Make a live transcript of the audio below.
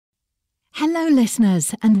Hello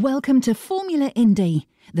listeners and welcome to Formula Indie,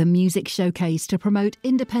 the music showcase to promote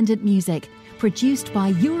independent music, produced by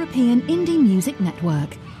European Indie Music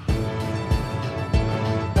Network.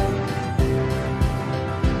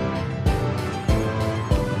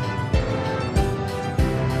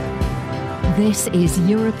 This is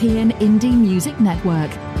European Indie Music Network,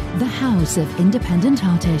 the house of independent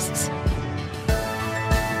artists.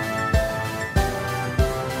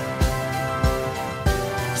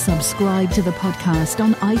 Subscribe to the podcast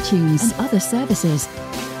on iTunes and other services.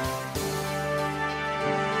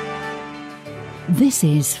 This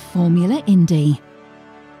is Formula Indie.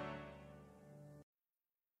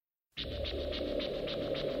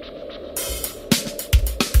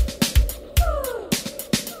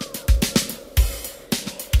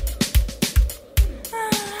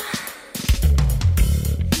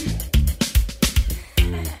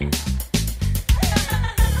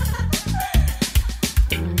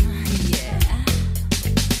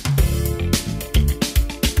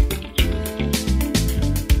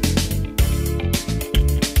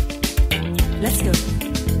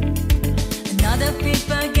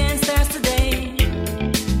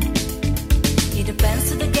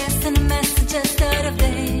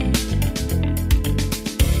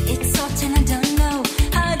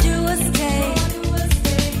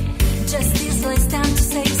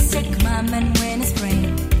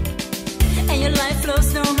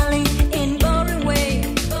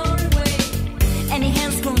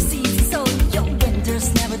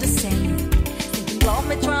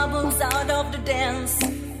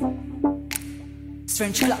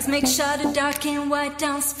 Strange clouds make shadow dark and white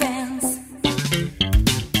down spans.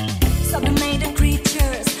 Sublimated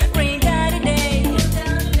creatures bring out a day.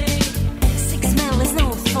 Sick smell is no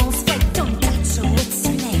false fake. Don't touch so it's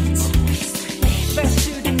innate. First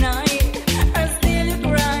to the night, or still you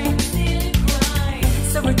cry.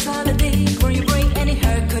 So we're trying to dig where you bring any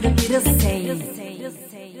hurt could it be the same.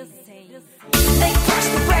 They crush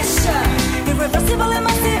the pressure, irreversible and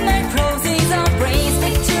massive night processes our brains.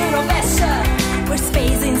 Picture of measure. We're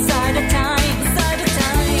space inside of time,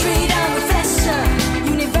 treat down with pressure.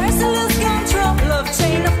 Universal lose control of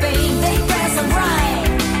chain of pain. They press and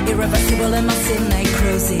grind, irreversible and massive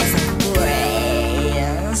necrosis of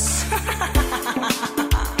brains.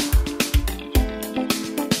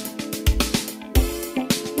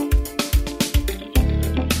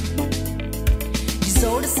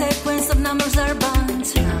 Disorder sequence of numbers are bound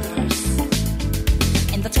to numbers,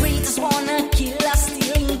 and the three just wanna kill us,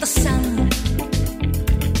 stealing the sun.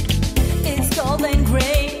 Golden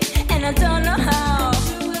gray, and I don't know how.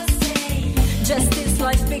 Justice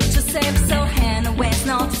life picture safe, so hand away it's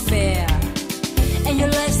not fair. And your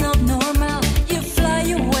life's not normal, you fly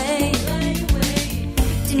away.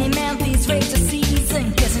 Didn't man please rage the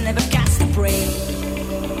season, cause you never cast a break.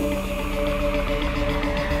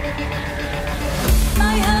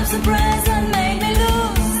 My hopes and prayers have made me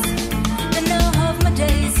lose the know of my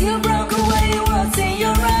days. You broke away, what's in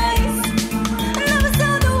your eyes?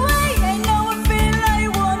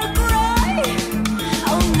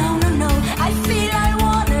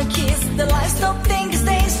 The livestock thing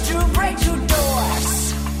stays true, break through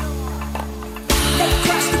doors. They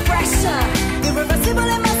crush the pressure, irreversible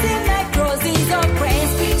and massive necrosis of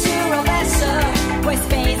brains. Picture of pressure, where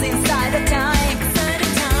space inside the time.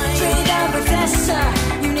 Treat down with pressure,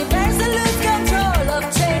 universal lose control of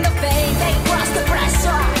chain of pain. They crush the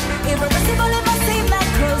pressure, irreversible and massive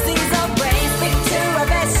necrosis of brains. Picture of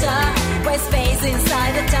pressure, where space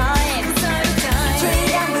inside the time. Treat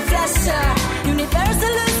down with pressure,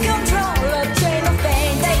 universal lose control.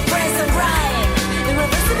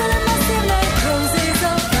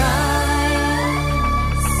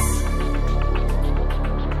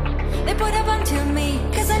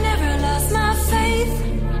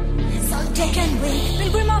 Taken with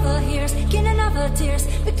pilgrim over years, kin another tears,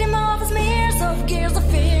 victim of smears of gears of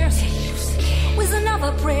fears. With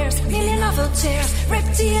another prayers, million other tears,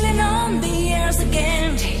 reptilian on the airs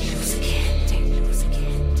again.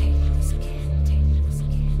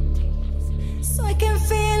 So I can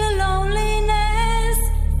feel a loneliness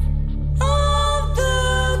of the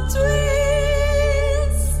trees.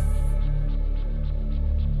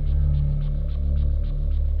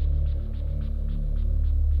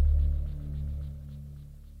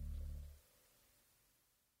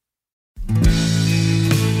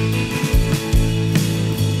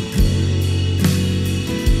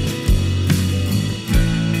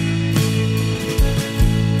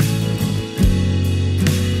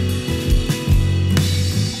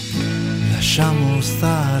 Lasciamo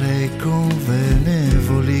stare i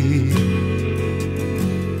convenevoli,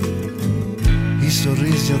 i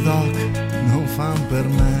sorrisi ad hoc non fan per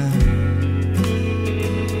me.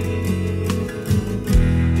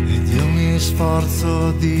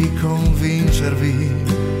 sforzo di convincervi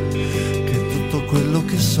che tutto quello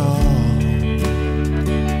che so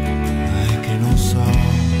è che non so.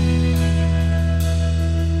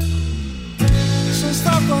 Sono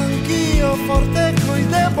stato anch'io forte coi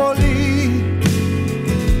deboli.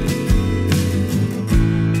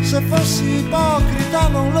 Se fossi ipocrita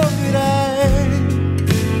non lo direi.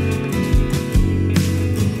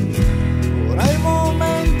 Ora è il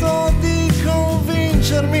momento di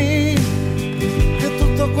convincermi che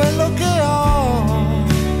tutto quello che ho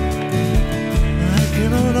è che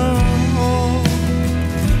non ho.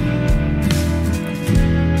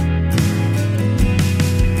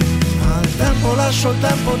 Al tempo lascio il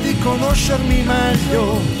tempo di conoscermi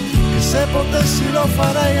meglio, che se potessi lo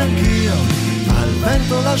farei anch'io. Al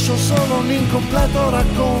vento lascio solo un incompleto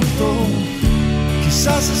racconto,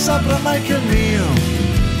 chissà se saprà mai che è mio.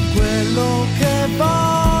 Quello che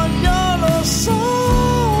voglio lo so,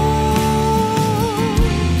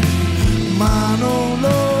 ma non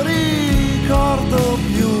lo ricordo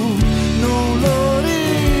più, non lo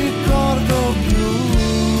ricordo più.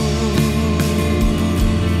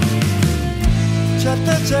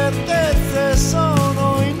 Certe certezze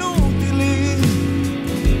sono inutili,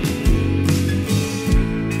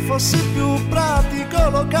 fossi più pratico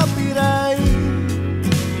lo capirei.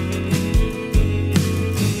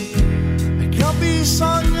 E che ho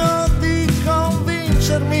bisogno di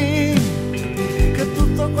convincermi che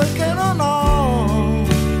tutto quel che non ho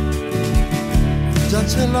già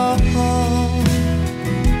ce l'ho.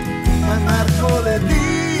 Ma è mercoledì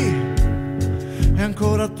e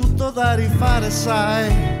ancora tutto da rifare, sai,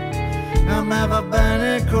 e a me va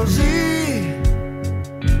bene così.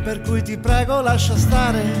 Per cui ti prego lascia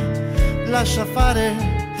stare, lascia fare,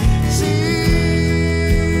 sì.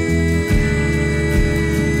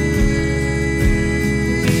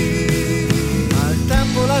 Al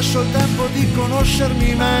tempo lascio il tempo di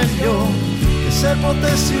conoscermi meglio, che se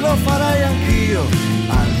potessi lo farei anch'io.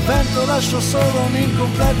 Al vento lascio solo un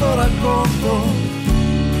incompleto racconto,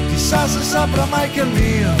 chissà se saprà mai che è il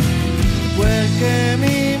mio. Quel che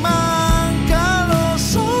mi manca lo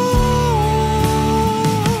so,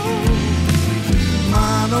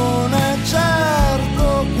 ma non è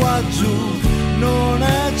certo qua giù, non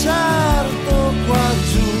è certo qua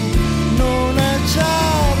giù, non è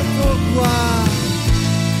certo qua.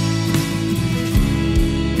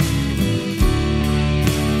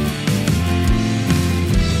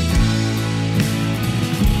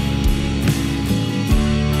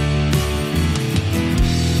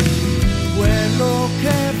 Quello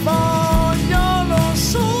che voglio lo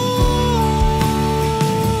so,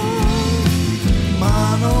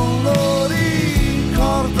 ma non lo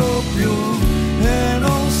ricordo più, e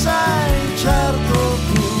non sei certo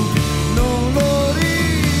tu, non lo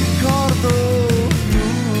ricordo più.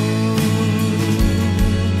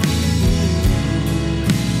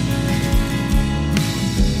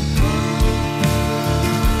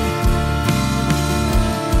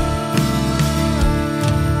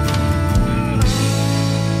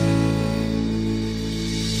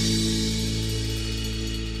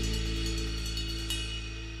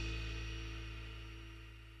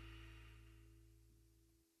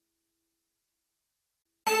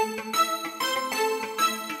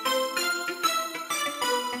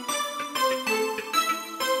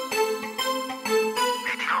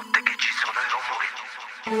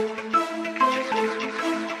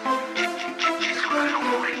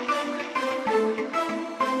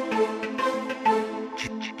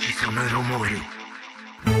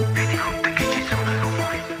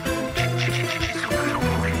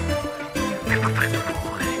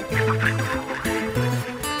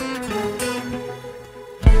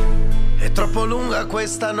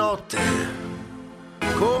 Questa notte,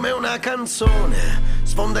 come una canzone,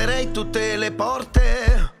 sfonderei tutte le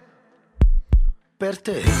porte per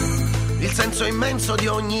te. Il senso immenso di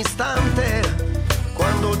ogni istante,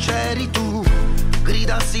 quando c'eri tu,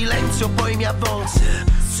 grida silenzio, poi mi avvolse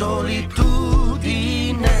solitudine.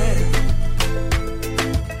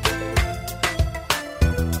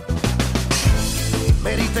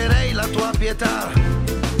 Meriterei la tua pietà,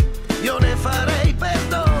 io ne farei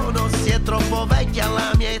perdono, si è troppo vecchia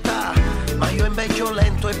la mia età, ma io invecchio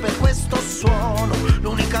lento e per questo suono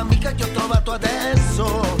l'unica amica che ho trovato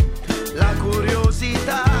adesso, la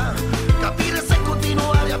curiosità, capire se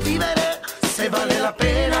continuare a vivere, se vale la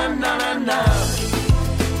pena, na na na.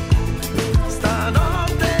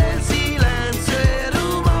 Stanotte il silenzio e il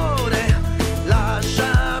rumore,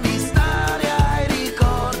 lasciami stare ai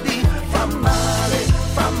ricordi, fa male,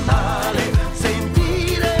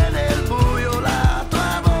 sentire nel buio la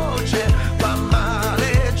tua voce, fa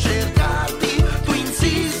male cercarti, tu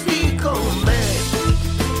insisti con me.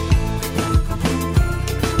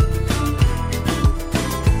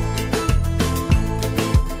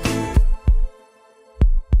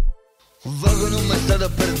 Vago in una strada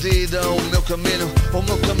perdida, un mio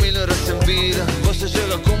cammino era in vida. Você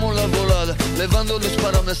chega como la volada, levando luz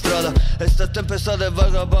para minha estrada. Esta tempestade vai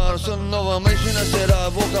acabar, só novamente nascerá.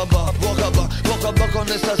 Vou acabar com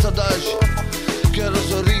essa saudade. Quero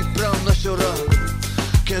sorrir pra não chorar,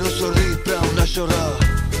 quero sorrir pra non chorar.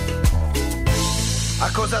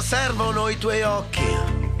 A cosa servono i tuoi occhi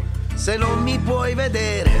se non mi puoi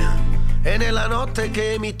vedere? E nella notte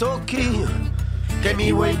che mi tocchi, che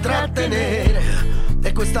mi vuoi trattenere,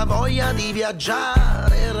 e questa voglia di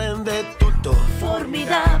viaggiare rende tutto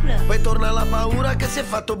formidabile. Poi torna la paura che si è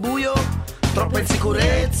fatto buio, troppa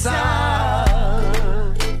insicurezza.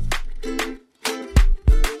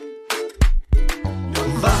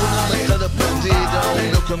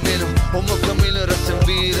 Un mio cammino era in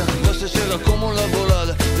vida. Você chega como la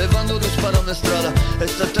volada, levando luz para minha estrada.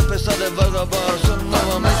 Esta tempestade vai acabar, só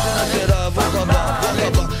novamente nascerá. Vou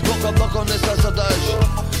acabar com essa saudade.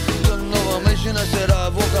 Só novamente nascerá.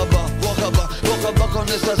 Vou acabar con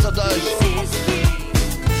essa saudade.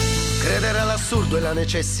 Credere all'assurdo e la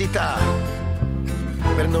necessità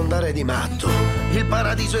per non dare di matto. Il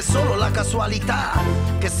paradiso è solo la casualità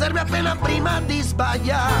che serve appena prima di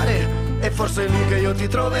sbagliare. E forse è lì che io ti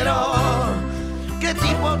troverò, che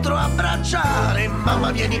ti potrò abbracciare.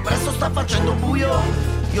 Mamma vieni presto, sta facendo buio,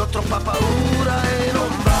 io ho troppa paura e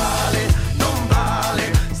non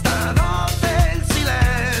vale stanotte il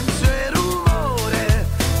silenzio e il rumore.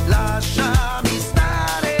 Lasciami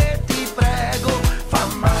stare, ti prego, fa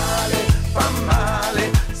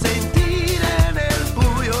male sentire nel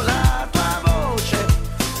buio la tua voce.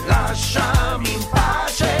 Lasciami in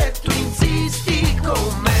pace, tu insisti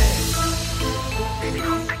con me.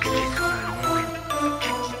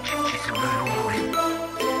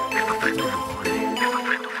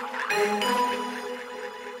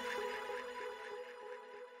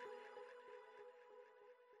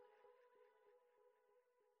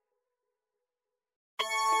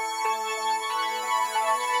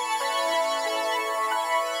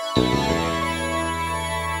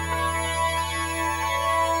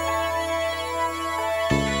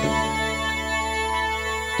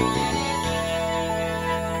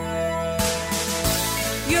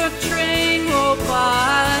 Your train rolled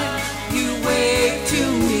by, you waved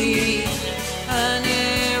to me, an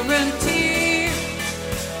errant tear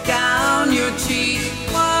down your cheek.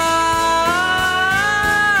 Why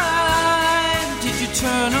did you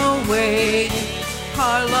turn away?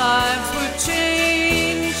 Our lives were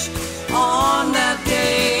changed on that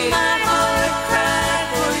day. My heart cried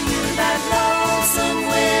for you, that lonesome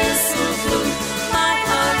whistle blew. My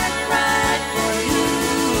heart cried for you.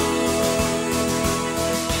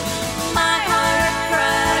 My heart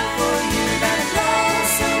cried for you, that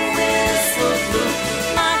lonesome whistle blew.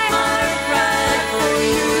 My heart cried for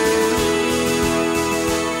you.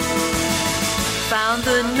 Found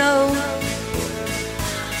the note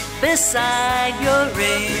beside your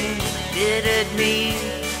ring. Did it mean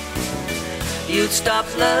you'd stop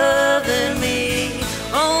loving me?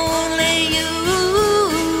 Only you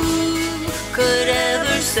could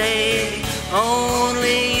ever say.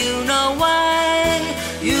 Only you know why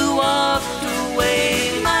you walked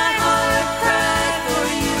away. My heart cried for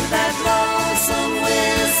you, that lonesome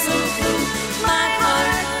whistle blew. My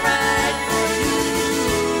heart cried for you.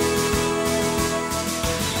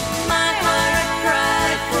 My heart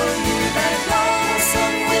cried for you, that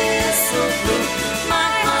lonesome whistle blew. My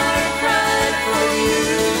heart cried for you.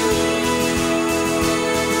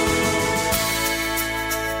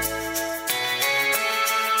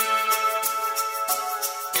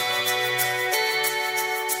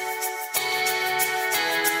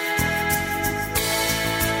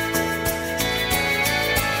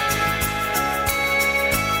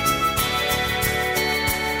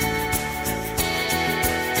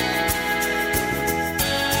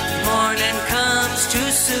 Morning comes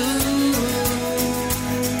too soon.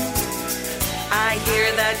 I hear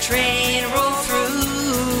that train roll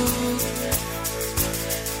through.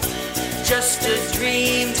 Just a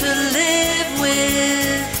dream to live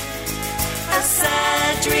with. A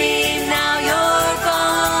sad dream, now you're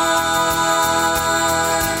gone.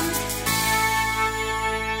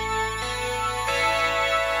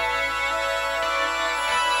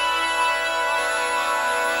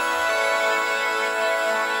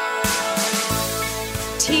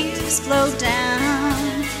 Tears flow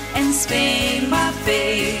down and stain my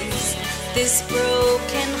face. This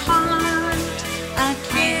broken heart I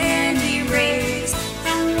can't erase.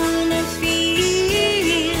 I wanna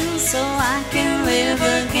feel so I can live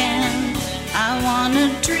again. I wanna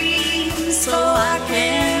dream so I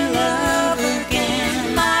can love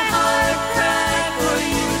again. My heart cried for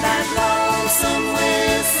you, that lonesome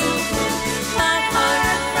whistle blew.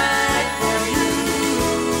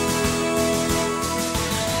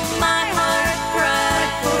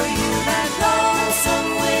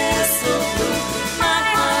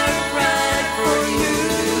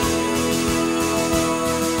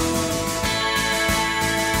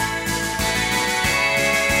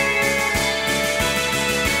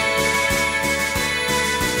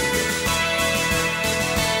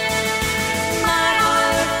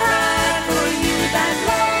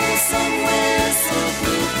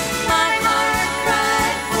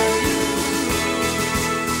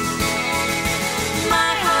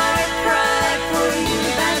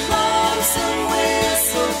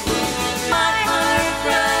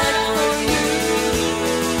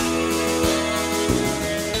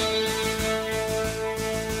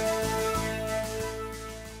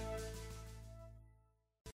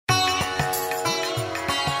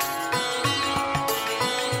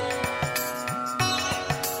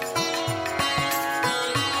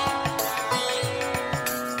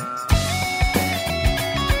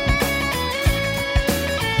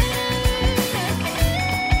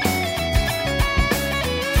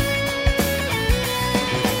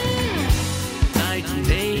 and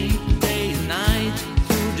day, day and night,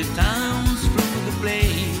 through the towns, through the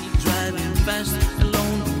place, driving fast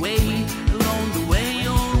along the way,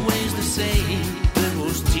 always the same. The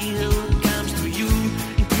world still comes to you,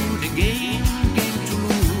 into the game to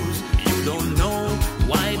lose. You don't know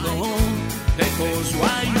why go on, because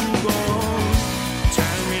why you go on.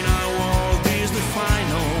 Tell me now, what is the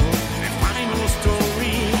final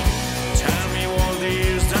story? Tell me what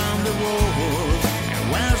is down the road, and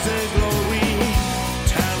where's the glory?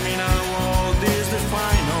 Tell me now, what is the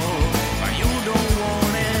final, but you don't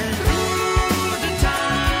want it. Through the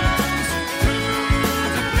times, through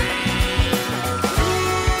the pain,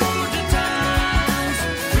 through the times,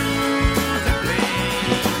 through the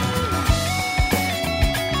pain.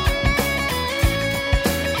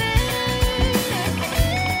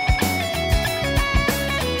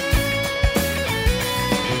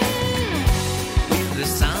 With the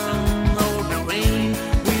sound of the rain,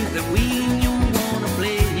 with the wind you wanna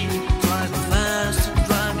play, drive fast,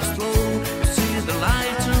 drive slow, see the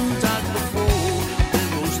light and dark before. The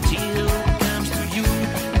road still comes to you,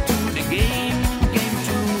 to the game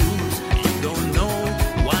to lose. You don't know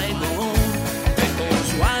why go on, because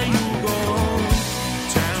why you go on.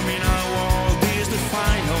 Tell me now, what is the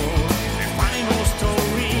final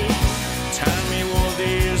story? Tell me what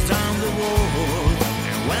is down the road,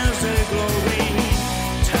 and where's the glory?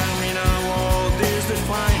 Tell me now, what is the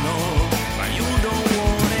final, but you don't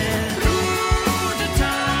want it. Through the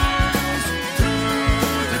times,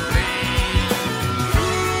 through the pain,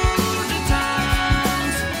 through the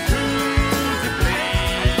times, through the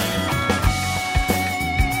pain.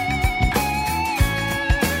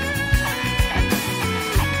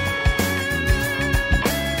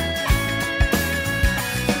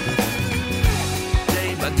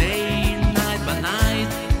 Day by day, night by night,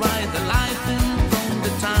 ride the life in from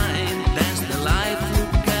the time. Dance the life,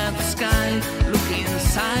 look at the sky, looking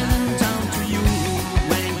silent down to you.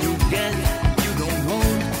 When you get, you don't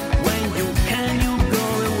want. When you can, you go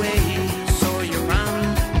away. So you run,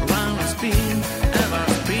 run and spin, ever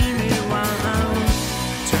spinning around.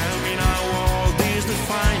 Tell me now, what is the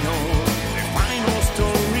final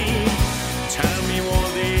story? Tell me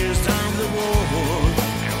what is down the road,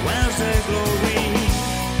 and where's the glory?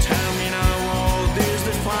 Tell me now, what is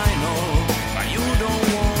the final, but you don't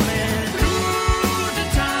want it. Through the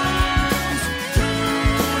times,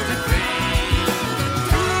 through the pain,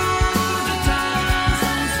 through the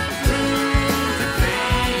times, through the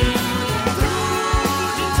pain, through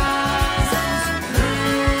the times, through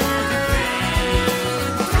the pain,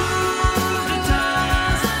 through the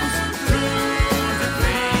times, through the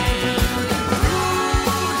pain, through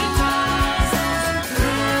the times,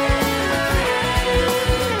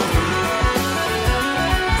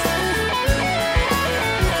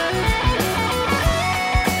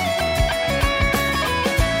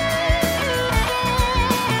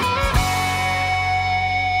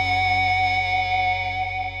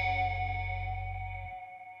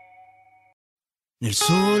 Nel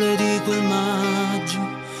sole di quel maggio,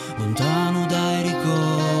 lontano dai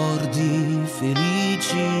ricordi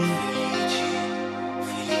felici,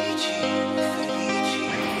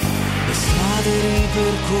 le strade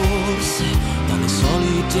ripercorse dalle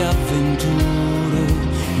solite avventure,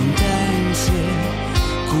 intense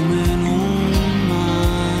come non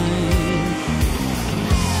mai.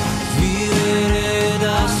 Vivere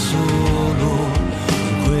da solo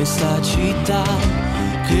in questa città,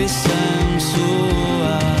 che senso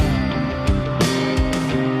ha?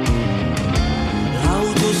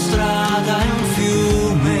 L'autostrada è un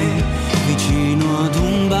fiume vicino ad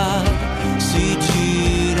un bar, si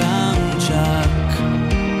gira un jack.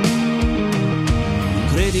 Non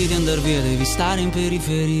credi di andar via, devi stare in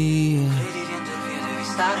periferia.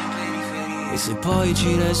 E se poi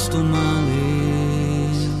ci resto male,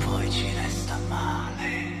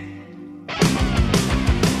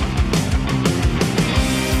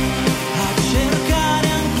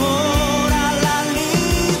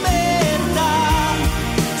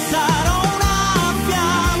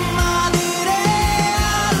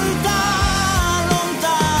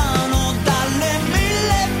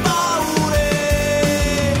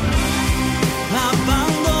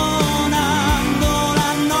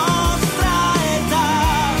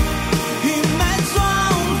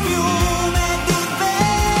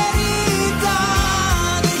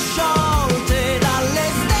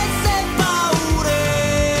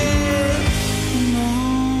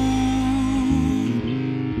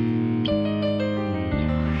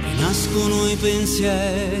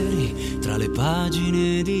 pensieri tra le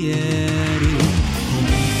pagine di ieri,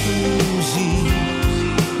 confusi.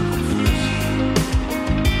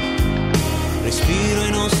 Respiro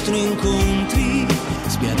i nostri incontri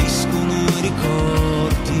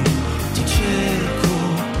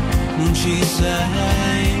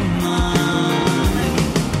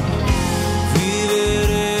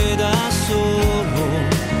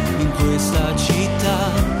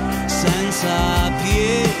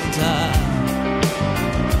vita.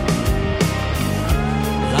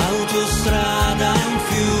 L'autostrada è un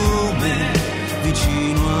fiume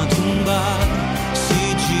vicino ad un bar,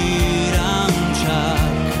 si gira un ciak.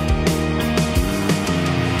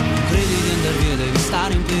 Credi di andar via, devi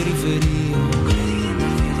stare in periferia.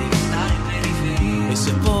 E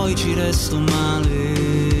se poi ci resto male,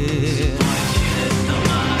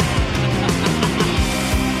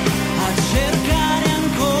 a cercare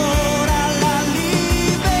ancora la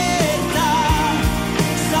libertà,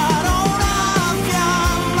 sarò una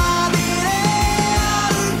fiamma di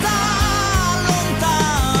realtà,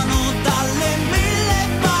 lontano dalle mille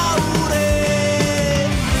paure,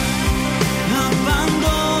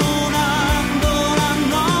 abbandonando la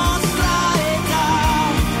nostra età,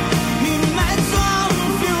 in mezzo a un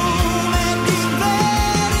fiume di verità.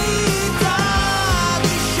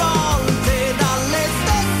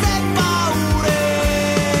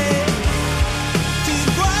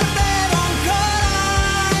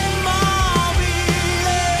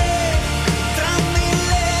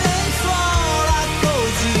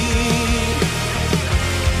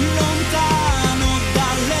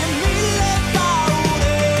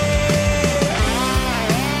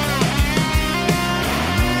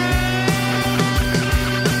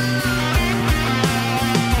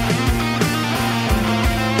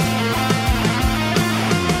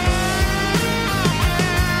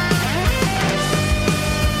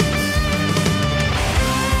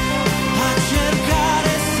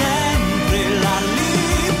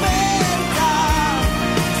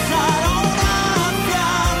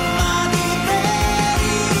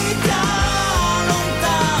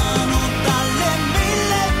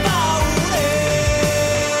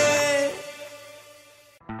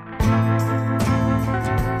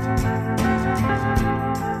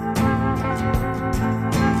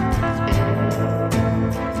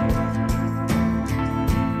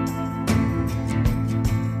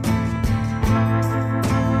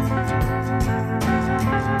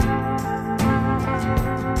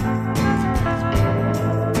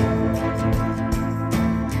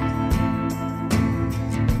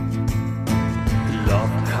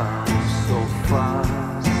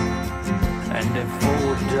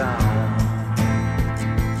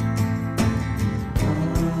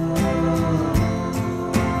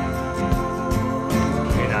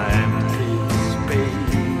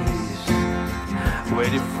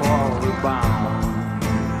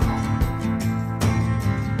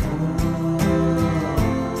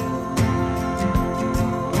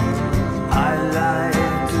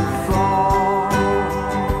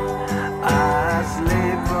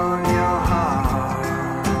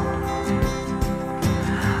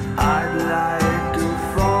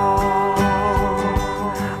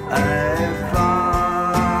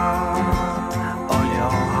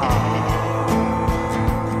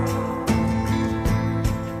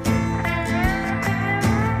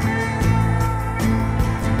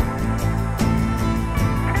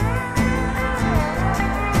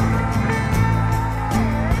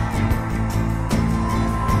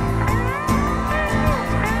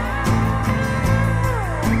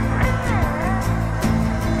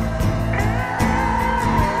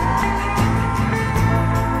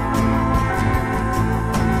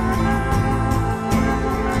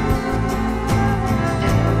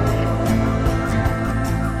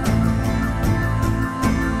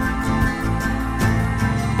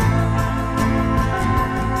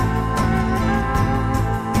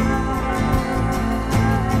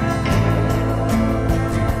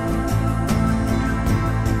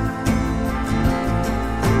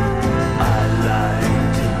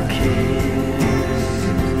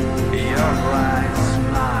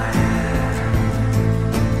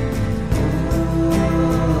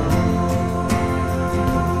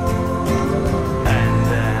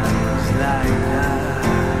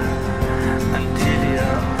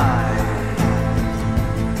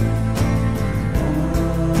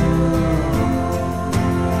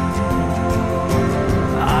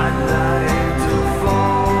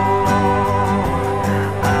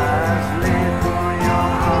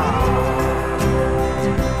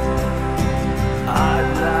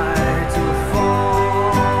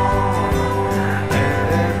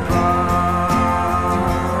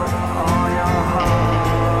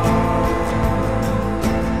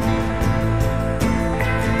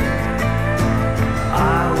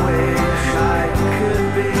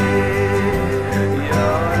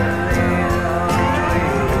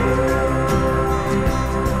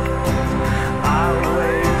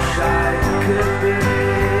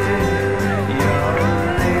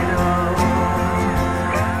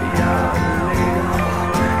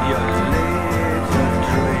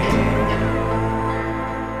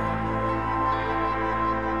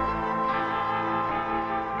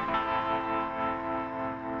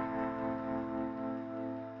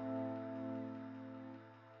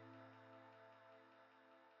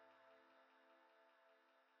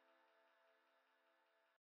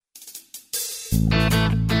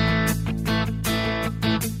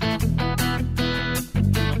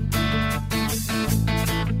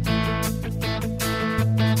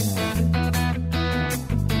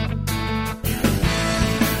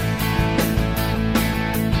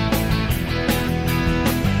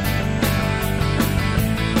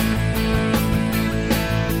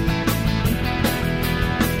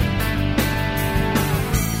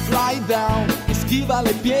 attiva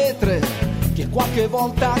le pietre, che qualche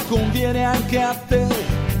volta conviene anche a te.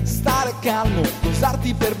 Stare calmo,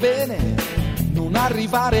 dosarti per bene, non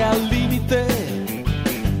arrivare al limite.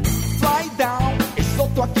 Fly down e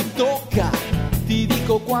sotto a chi tocca, ti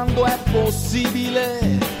dico quando è possibile.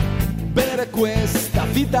 Bere questa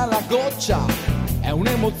vita alla goccia è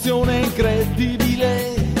un'emozione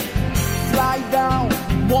incredibile. Fly down,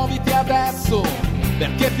 muoviti adesso,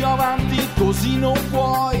 perché più avanti così non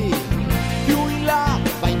puoi. Più in là,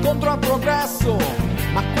 vai incontro al progresso,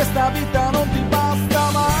 ma questa vita non ti basta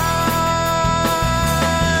mai.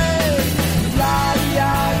 Fly,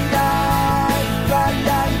 fly, fly,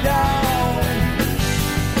 fly down.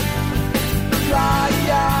 Fly,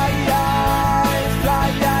 fly,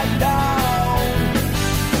 fly, fly down.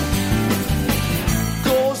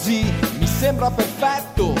 Così mi sembra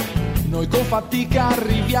perfetto, noi con fatica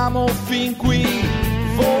arriviamo fin qui.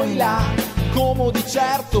 Voi là, comodi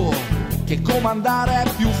certo, che comandare è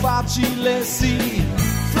più facile, sì.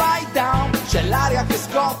 Fly down, c'è l'aria che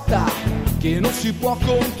scotta, che non si può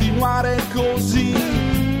continuare così.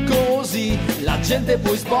 Così la gente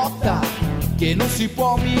poi sbotta, che non si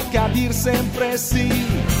può mica dir sempre sì.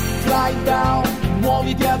 Fly down,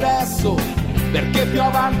 muoviti adesso, perché più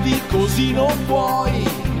avanti così non puoi.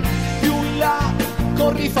 Più in là,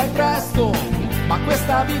 corri, fai presto, ma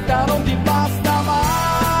questa vita non ti basta mai.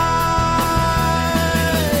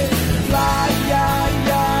 Fly, fly,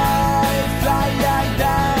 fly, fly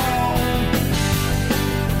down.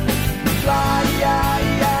 Fly,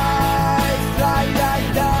 fly,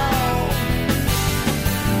 fly down.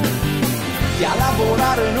 Che a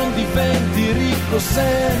lavorare non diventi ricco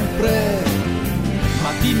sempre, ma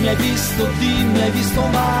dimmi hai visto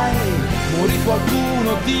mai morì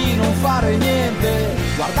qualcuno di non fare niente?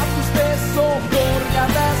 Guarda tu stesso, corri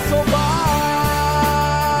adesso, vai.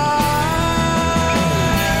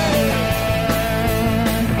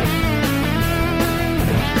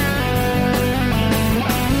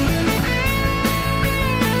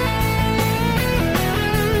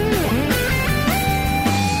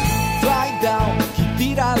 Fly down, chi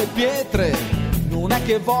tira le pietre non è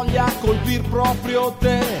che voglia colpir proprio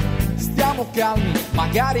te. Stiamo calmi,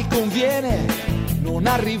 magari conviene non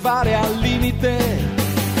arrivare al limite.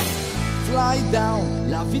 Fly down,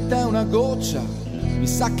 la vita è una goccia, mi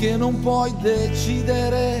sa che non puoi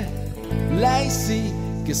decidere. Lei sì,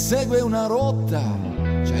 che segue una rotta,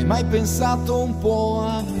 ci hai mai pensato un po'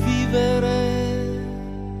 a vivere?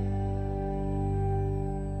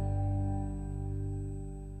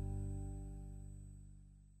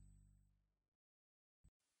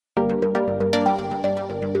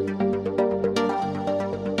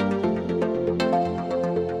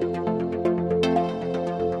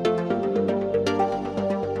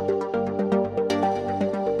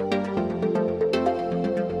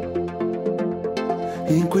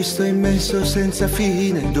 In questo immenso senza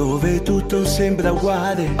fine, dove tutto sembra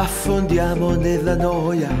uguale, affondiamo nella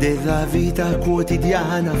noia della vita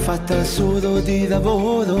quotidiana, fatta solo di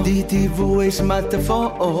lavoro, di TV e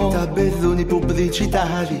smartphone, tabelloni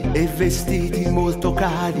pubblicitari e vestiti molto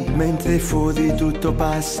cari, mentre fuori tutto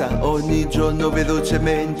passa ogni giorno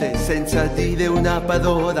velocemente, senza dire una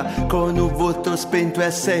parola, con un volto spento e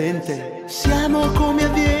assente. Siamo come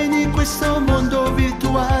avviene in questo mondo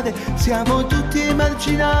virtuale, siamo tutti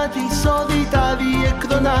emarginati, solitari e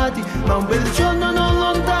clonati, ma un bel giorno non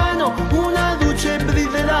lontano una luce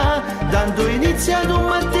brillerà, dando inizio ad un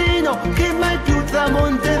mattino che mai più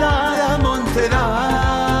tramonterà, tramonterà.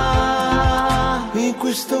 In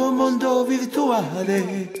questo mondo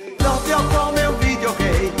virtuale, proprio come un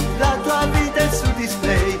videogame, la tua vita è su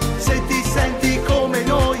display, se ti senti come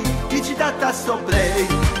noi, dici da tasto play.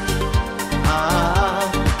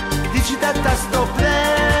 Dici da tasto play,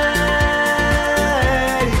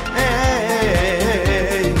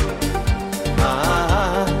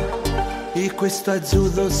 in questo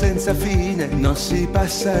azzurro senza fine non si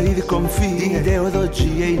passa il confine di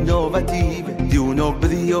ideologie innovative, di un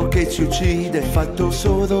oblio che ci uccide, fatto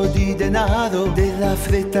solo di denaro, della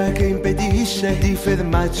fretta che impedisce di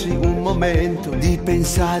fermarci un momento, di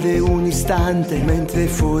pensare un istante, mentre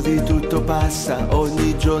fuori tutto passa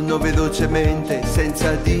ogni giorno velocemente,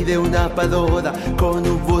 senza dire una parola, con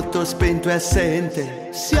un volto spento e assente.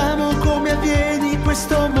 Siamo come avviene in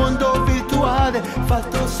questo mondo virtuale,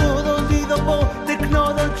 fatto solo di robot,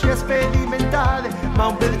 tecnologia sperimentale, ma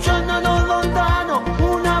un bel giorno non lontano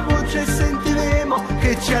una voce sentiremo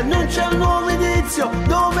che ci annuncia un nuovo inizio,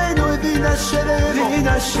 dove noi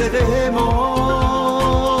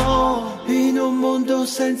rinasceremo in un mondo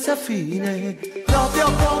senza fine,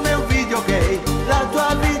 proprio come un videogame, la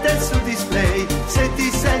tua vita è su display, se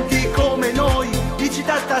ti senti come noi dici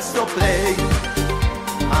da tasto play.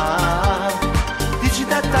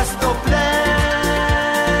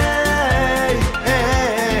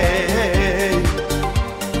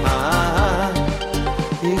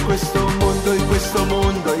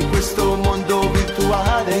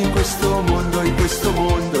 mondo, in questo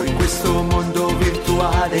mondo, in questo mondo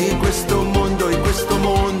virtuale, in questo mondo, in questo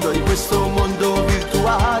mondo, in questo mondo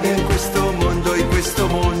virtuale, in questo mondo, in questo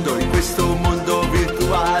mondo, in questo mondo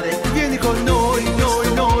virtuale. Vieni con noi,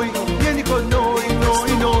 noi, noi, vieni con noi,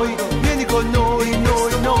 noi, noi, vieni con noi,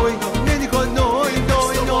 noi, noi, vieni con noi,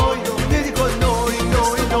 noi, noi, vieni con noi,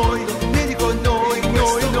 noi, noi, vieni con noi,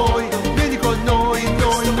 noi, noi, vieni con noi,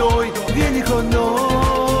 noi, noi, vieni con noi.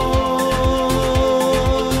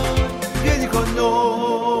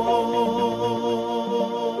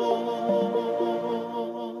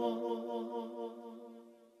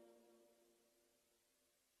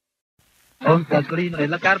 Un calcolino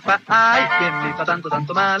nella carpa hai, che mi fa tanto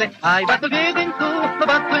tanto male. Hai fatto il piede in su, lo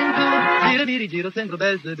batto in giù, giro mi rigiro, sembro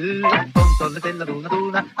bel zedù. Con solletella luna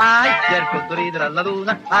luna, hai, cerco di sorridere alla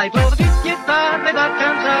luna. Hai, provo di schiettare da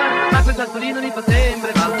cantare, ma quel calcolino mi fa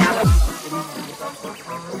sempre balzare.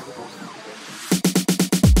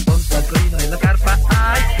 Un calcolino nella carpa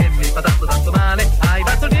hai, che mi fa tanto tanto male. Hai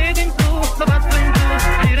fatto il piede in su, lo batto in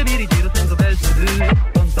giù, giro mi rigiro, sembro bel zedù.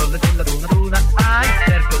 Con solletella luna luna, hai,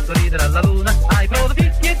 cerco di sorridere alla luna. Hai provo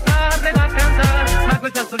di schiettare da cantare, ma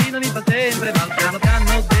quel sassolino mi fa sempre mal. Piano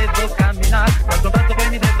piano devo camminare, quando passo poi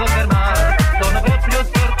mi devo fermare. Sono proprio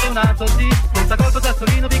sfortunato, sì, senza colpo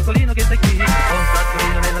sassolino piccolino che sei qui. Un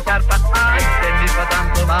sassolino nella carpa hai, che mi fa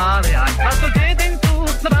tanto male. Hai fatto il piede in su,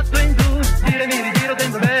 lo batto in giù, giro e mi rigiro,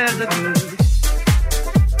 sembro verde blu.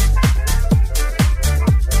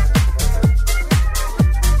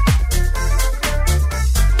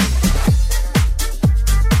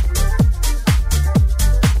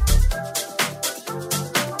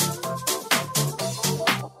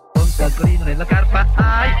 Calcolino nella carpa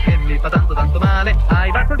hai, che mi fa tanto tanto male.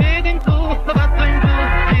 Hai fatto il piede in su, lo batto in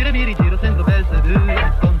giù, giro e mi rigiro, sembro bel sedù.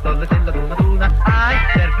 Con solletella luna luna, hai,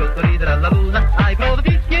 cerco di sorridere alla luna. Hai provo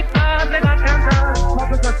di schiettare da cantare, ma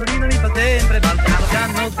quel sassolino mi fa sempre mal. Piano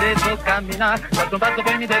piano devo camminare, quando passo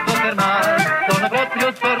poi mi devo fermare. Sono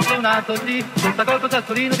proprio sfortunato, sì, senza colpo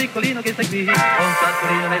sassolino piccolino che sei qui. Un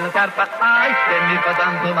sassolino nella carpa hai, che mi fa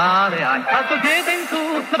tanto male. Hai fatto il piede in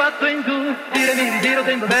su, lo batto in giù, giro e mi rigiro,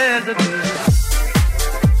 sembro bel sedù.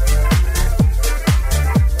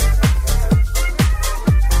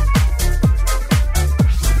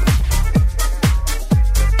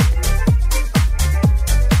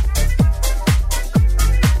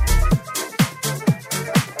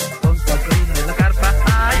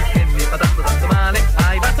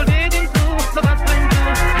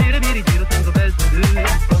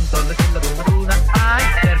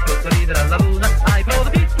 Alla luna, hai provo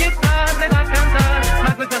di schiettare da cantare,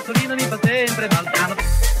 ma quel sassolino mi fa sempre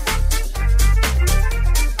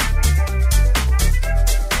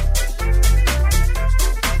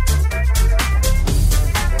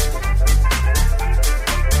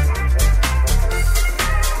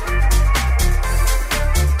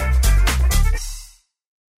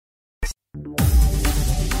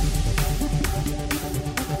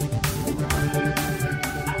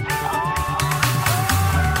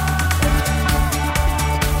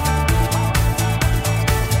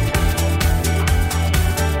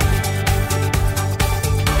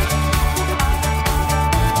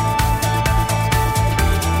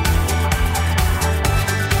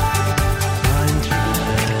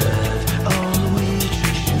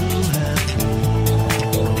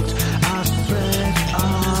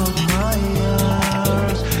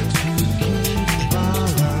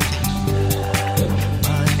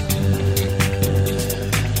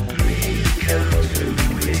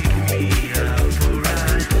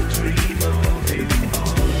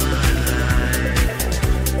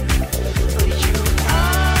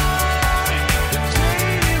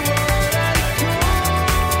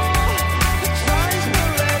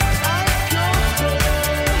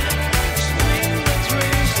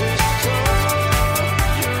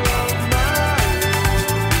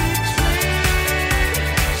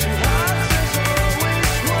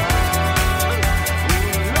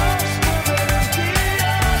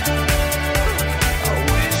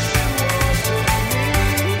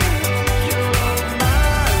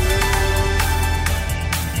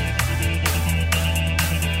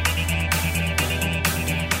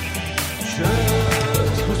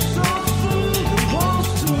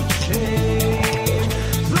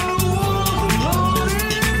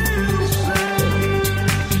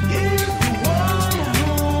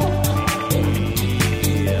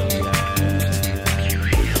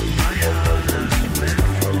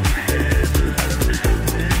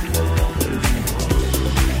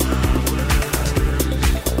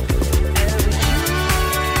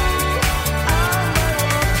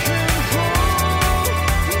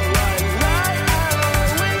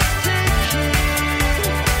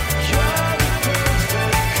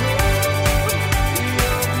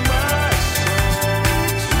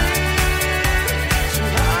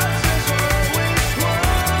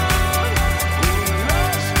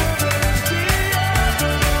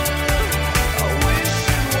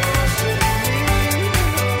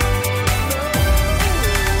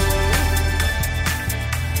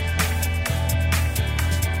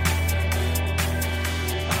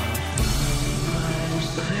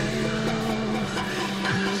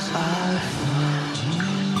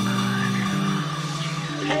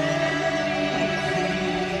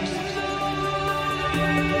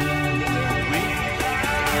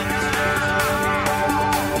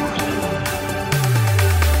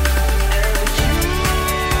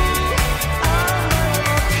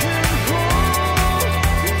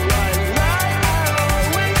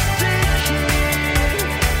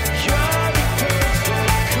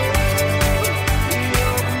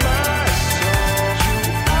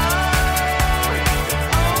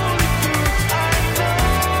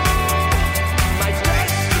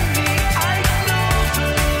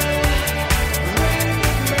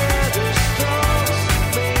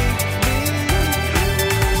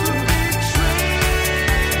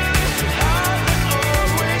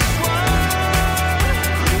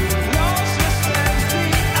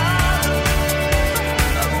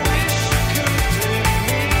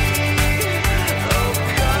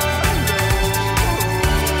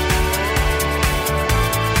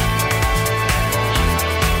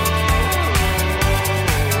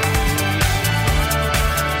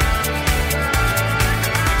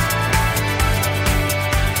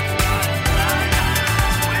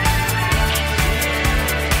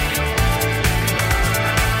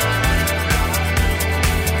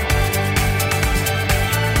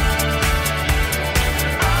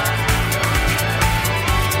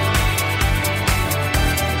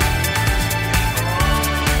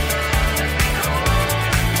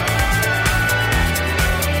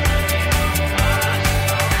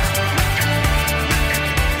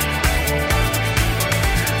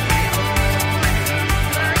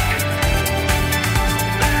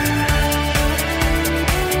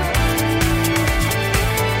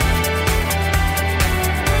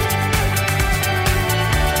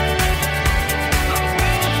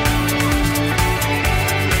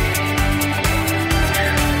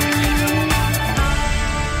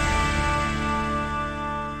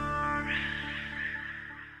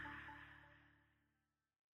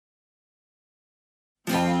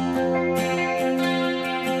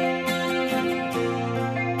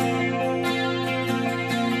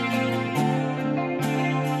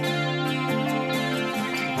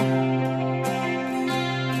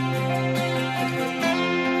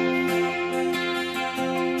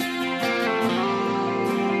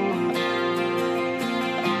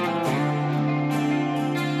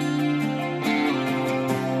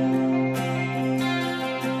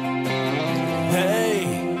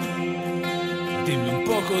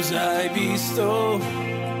cosa hai visto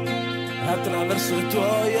attraverso i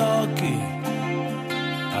tuoi occhi,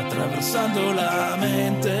 attraversando la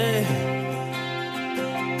mente.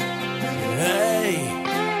 Ehi,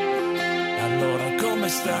 allora come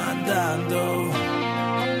sta andando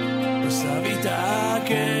questa vita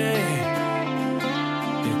che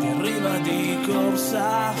ti arriva di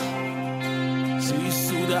corsa, si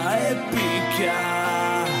suda e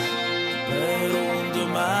picchia per un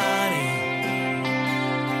domani,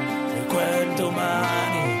 e quel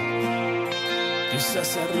domani chissà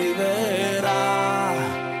se arriverà.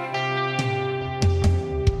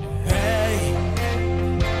 Ehi,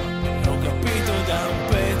 ho capito da un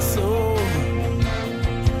pezzo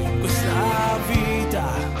in questa vita,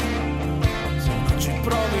 se non ci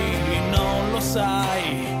provi non lo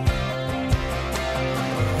sai.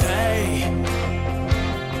 Ehi,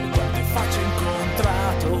 quante facce ho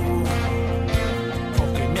incontrato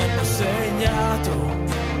o che mi hanno segnato,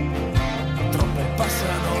 troppe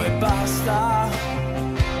passano e basta.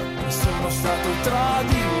 Sono stato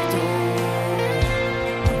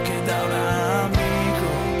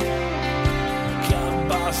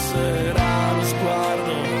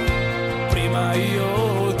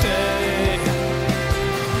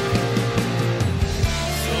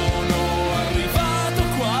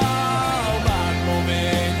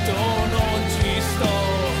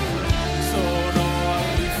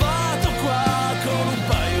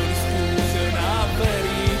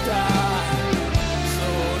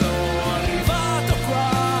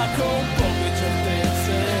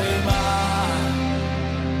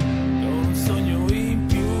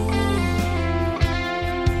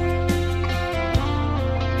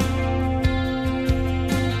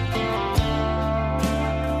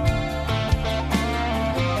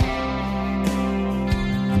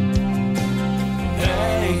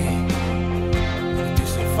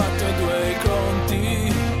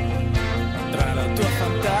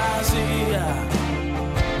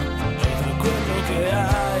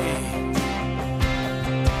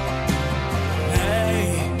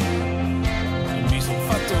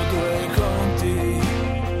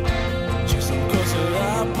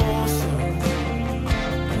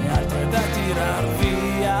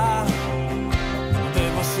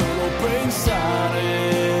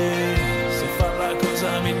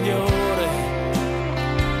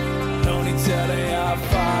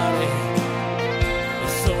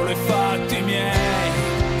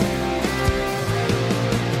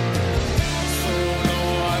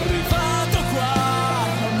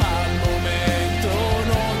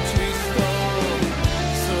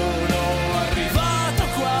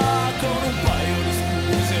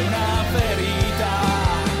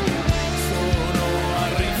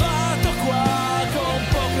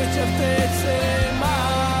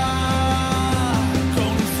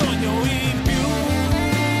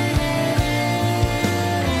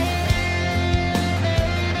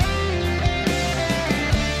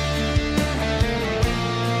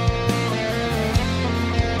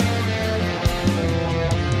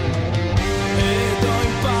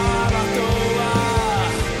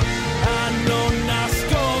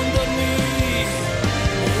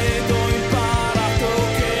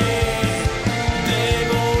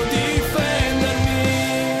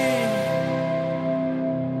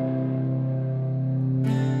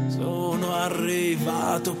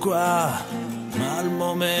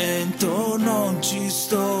momento non ci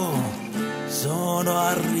sto. Sono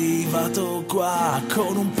arrivato qua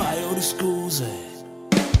con un paio di scuse.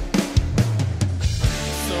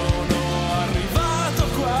 Sono arrivato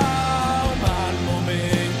qua, ma al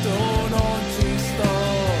momento non ci sto.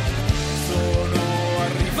 Sono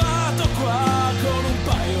arrivato qua con un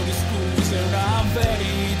paio di scuse, una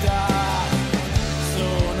verità.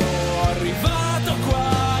 Sono arrivato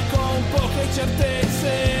qua con poche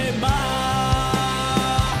certezze, ma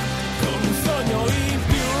con un sogno in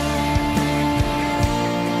più.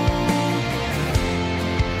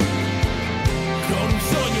 Con un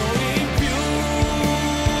sogno in più.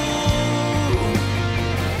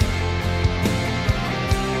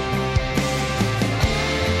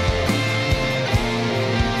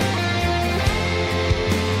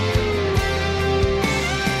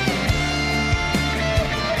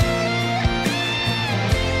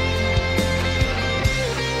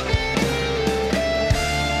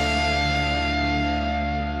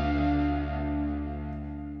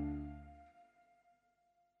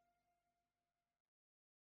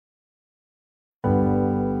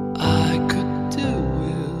 I could do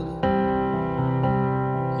it.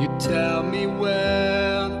 You tell me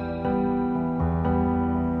when,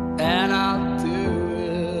 and I'll do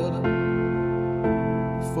it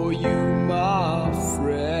for you, my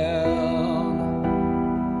friend.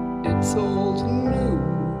 It's old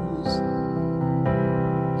news.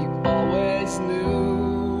 You always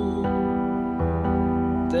knew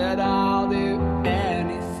that I'll do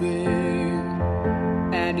anything,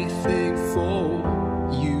 anything for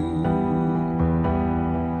you.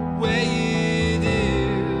 Way it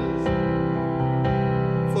is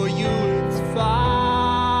for you, it's fine.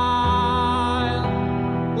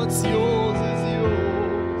 What's yours is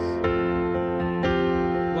yours.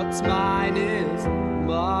 What's mine is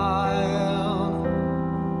mine.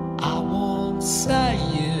 I won't say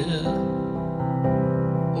it.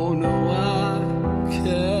 Oh no, I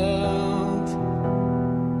can't.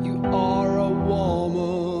 You are a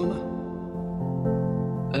woman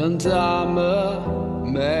and I'm a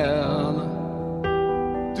man.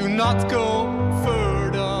 Do not go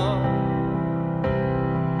further.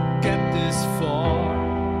 Get this far.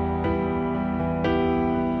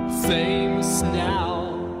 Famous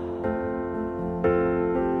now,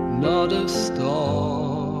 not a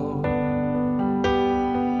star.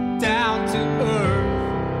 Down to earth,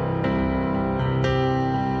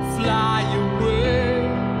 fly away,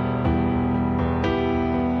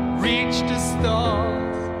 reach the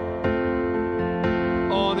stars.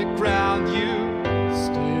 On the ground you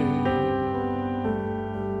stay.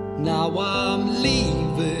 Now I'm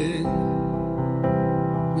leaving.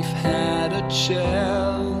 We've had a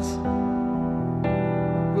chance.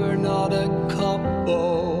 We're not a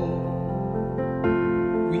couple.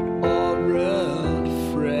 We aren't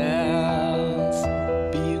friends.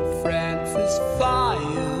 Being friends is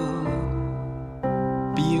fine.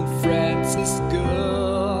 Being friends is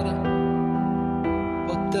good.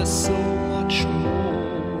 But there's so much more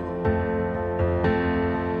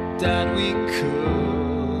that we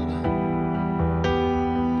could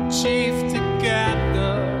achieve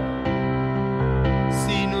together.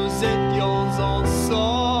 Si nous étions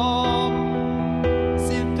ensemble,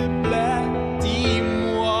 s'il te plaît,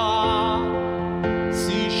 dis-moi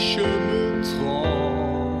si je me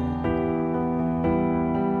trompe.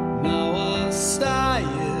 Now I say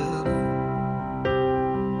it,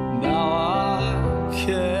 now I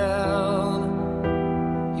can.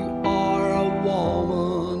 You are a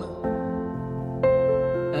woman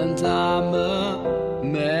and I'm a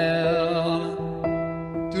man.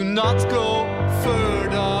 Do not go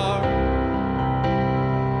further.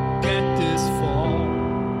 Get this far.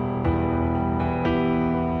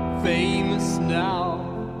 Famous now,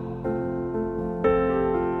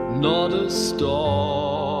 not a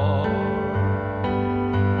star.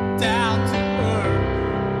 Down to earth,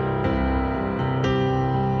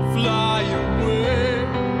 fly away,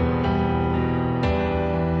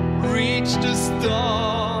 reach the stars.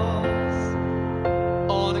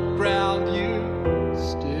 On the ground you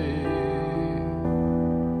stay.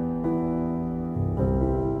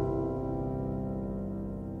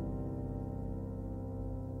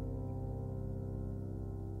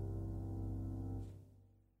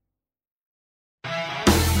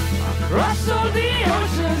 Across all the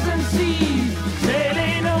oceans and seas,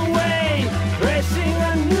 sailing away, tracing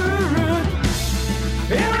a new route.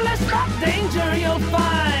 Fearless of danger you'll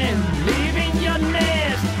find, leaving your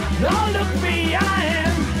nest, don't look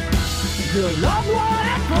behind. Your loved one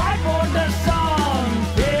has cried for the song,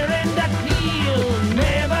 fearing that he'll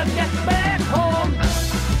never get back home.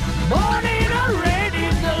 Morning already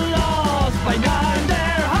the lost, by now and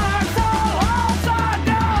then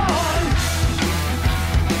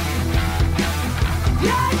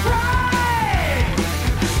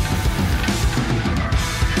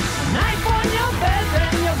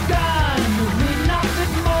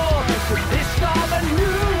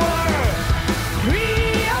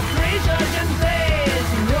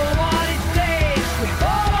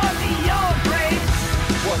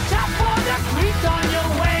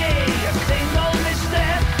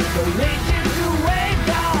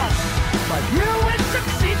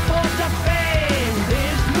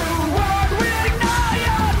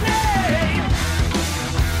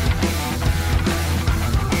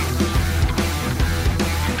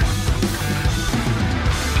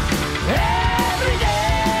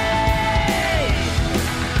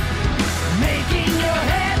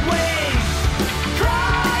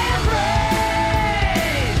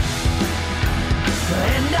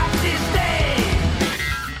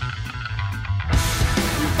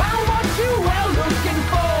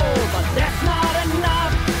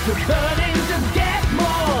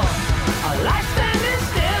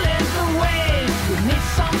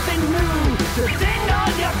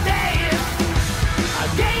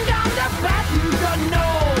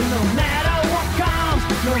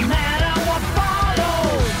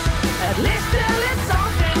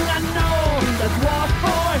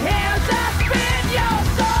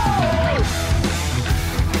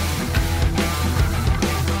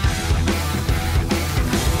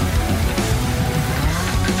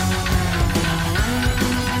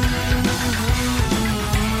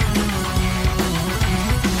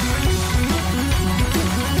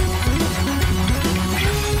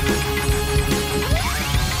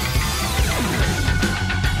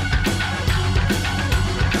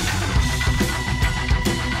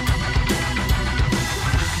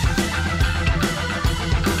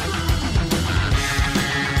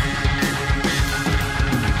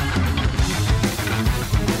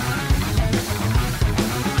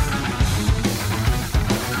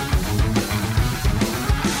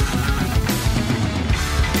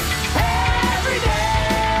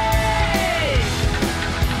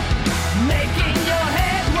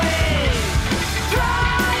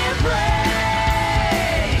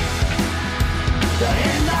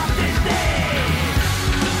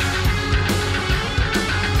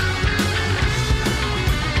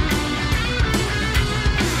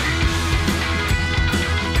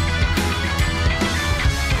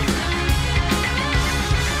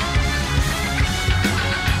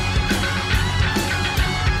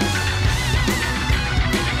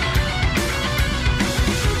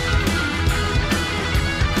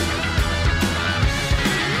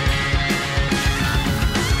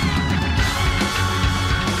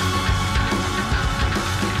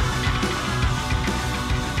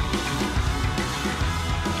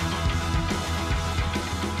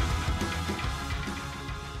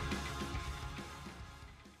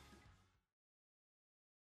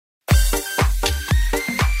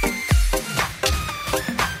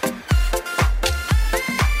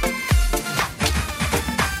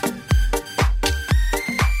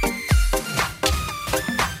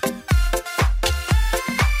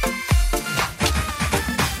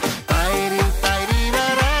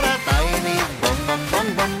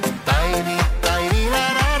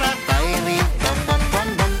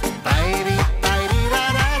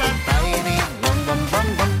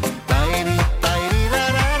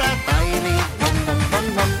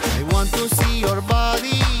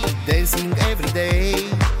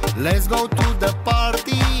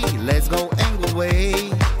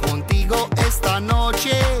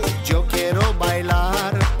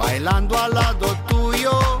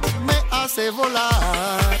hace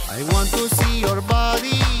volar. I want to see your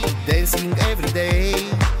body dancing every day.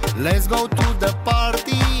 Let's go to the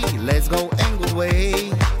party, let's go in good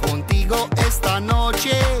way. Contigo esta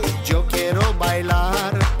noche yo quiero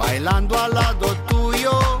bailar. Bailando al lado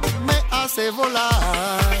tuyo me hace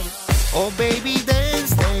volar. Oh baby,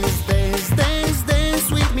 dance, dance, dance, dance,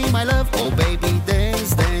 dance with me, my love. Oh baby,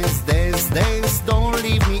 dance, dance, dance, dance, don't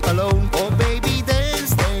leave me alone. Oh baby,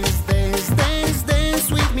 dance, dance, dance, dance,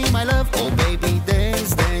 dance with me, my love. Oh baby,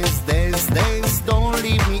 dance, dance, dance, dance, don't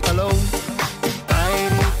leave me alone.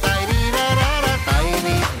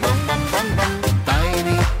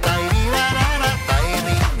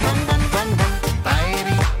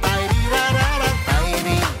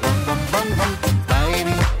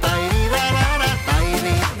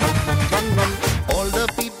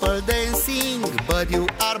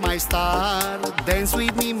 Star, dance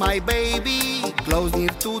with me my baby, close near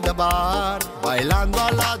to the bar. Bailando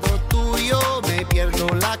al lado tuyo me pierdo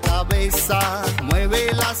la cabeza.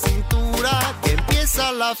 Mueve la cintura que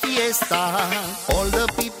empieza la fiesta. All the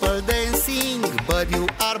people dancing, but you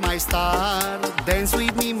are my star. Dance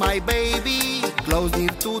with me my baby, close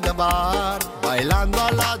near to the bar. Bailando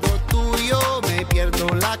al lado tuyo me pierdo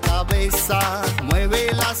la cabeza.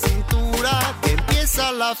 Mueve la cintura que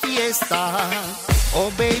empieza la fiesta. Oh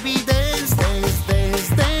baby, dance, dance,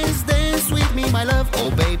 dance, dance, dance with me, my love. Oh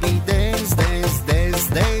baby, dance, dance, dance,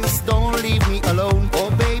 dance, don't leave me alone. Oh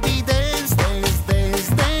baby, dance, dance, dance,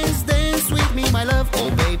 dance, dance with me, my love. Oh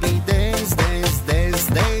baby, dance, dance, dance,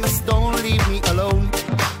 dance, don't leave me alone.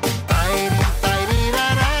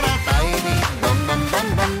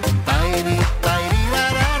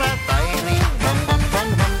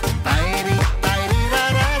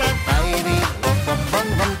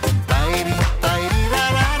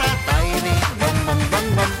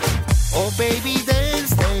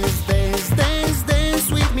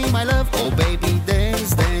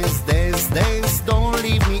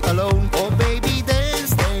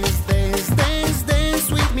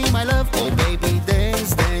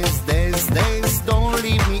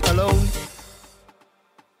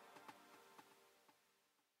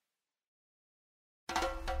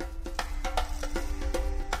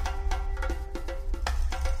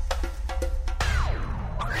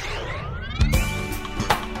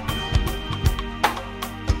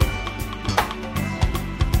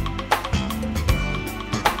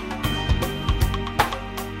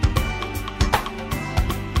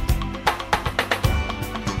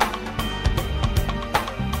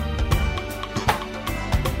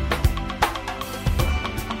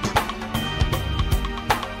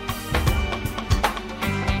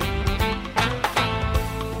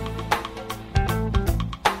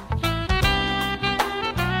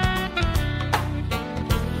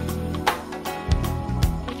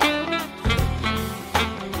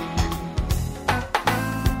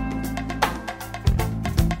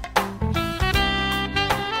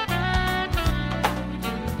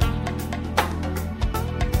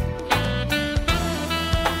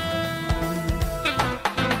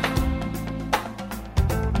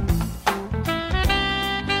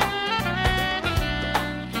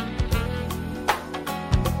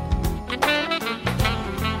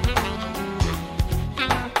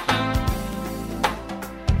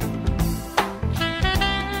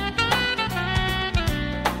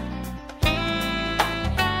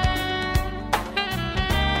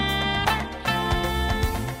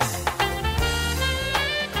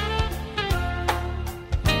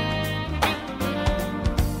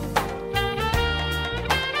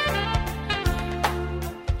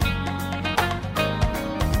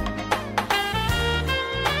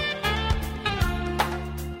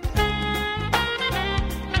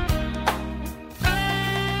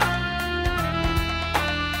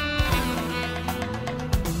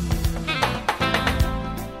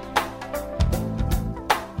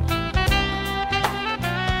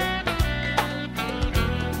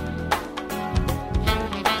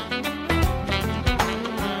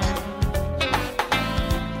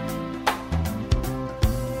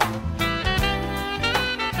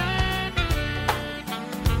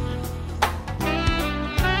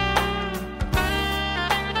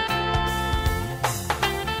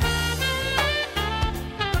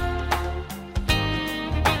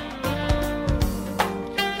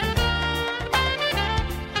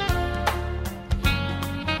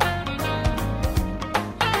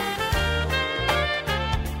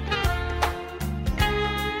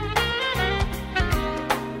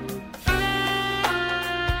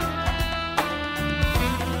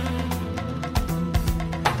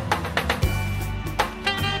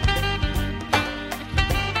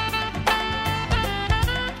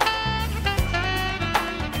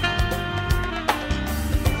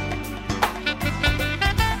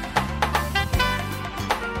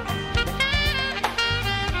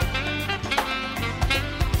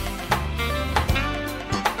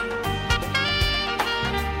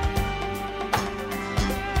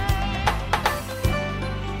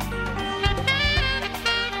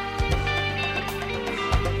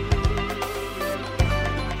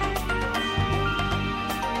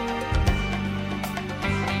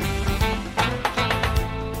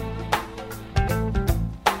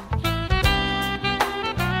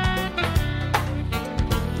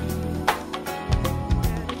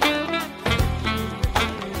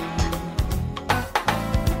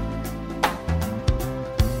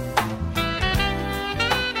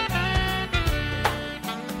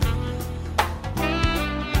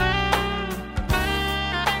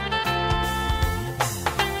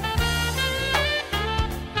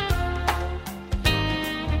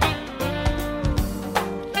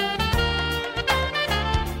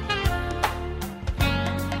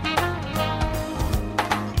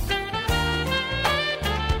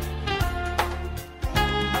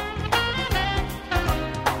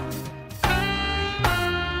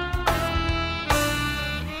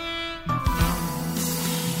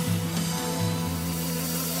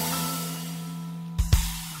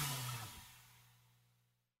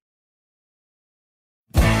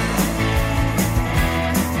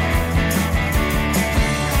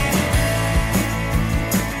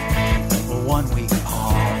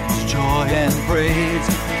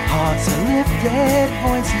 dead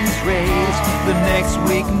voices raise. The next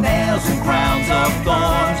week nails and crowns of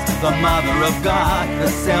thorns. The mother of God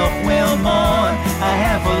herself will mourn. A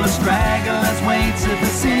handful of stragglers waits at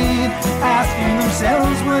the scene, asking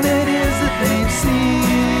themselves what it is that they've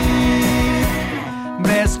seen.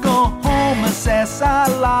 Let's go home, assess our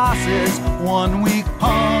losses. 1 week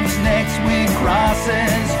palms, next week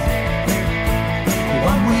crosses.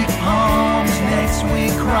 1 week palms, next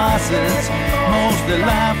week crosses. Most of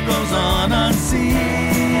life goes on unseen.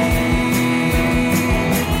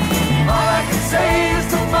 All I can say is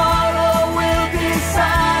tomorrow will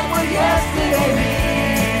decide what yesterday means.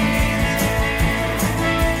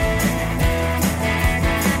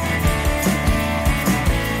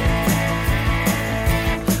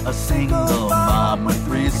 A single mom with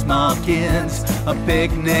 3 small kids, a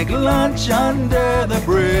picnic lunch under the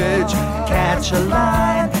bridge. Catch a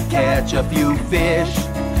line, catch a few fish,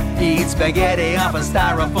 eat spaghetti off a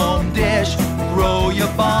styrofoam dish. Throw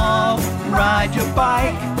your ball, ride your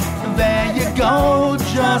bike, there you go,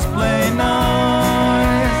 just play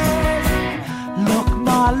nice. Look,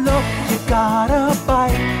 Ma, look, you got a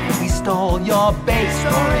bite. We stole your base,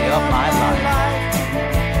 story of my life.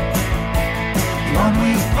 1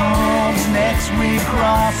 week palms, next week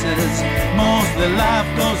crosses. Most of life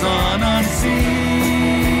goes on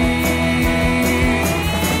unseen.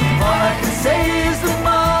 All I can say is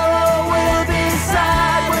tomorrow will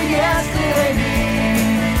decide what yesterday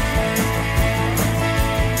means.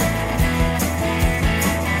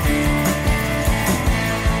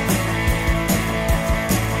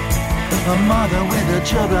 A mother with her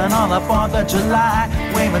children on the 4th of July,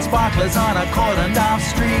 waving sparklers on a cordoned-off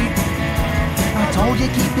street. I told you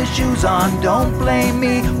keep your shoes on, don't blame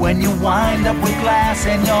me when you wind up with glass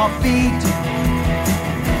in your feet.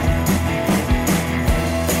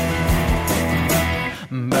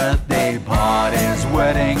 Birthday parties,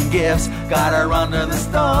 wedding gifts, got her under the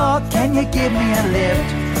store. Can you give me a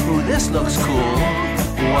lift? Ooh, this looks cool.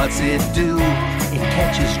 What's it do? It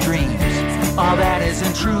catches dreams. All that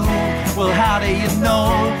isn't true. Well, how do you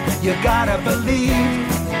know? You gotta believe.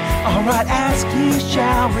 Alright, ask, ye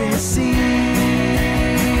shall receive.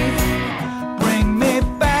 Bring me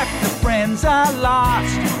back the friends I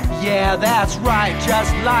lost. Yeah, that's right,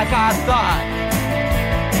 just like I thought.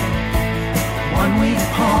 1 week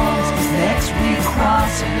palms, next week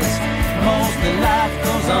crosses. Most of life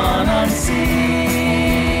goes on unseen.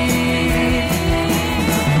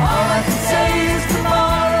 All I can say is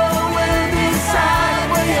tomorrow will decide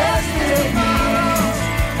what yesterday means.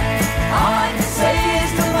 All I can say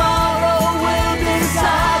is tomorrow will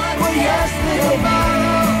decide what yesterday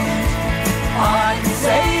means. All I can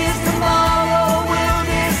say is tomorrow will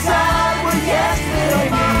decide what yesterday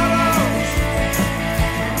means.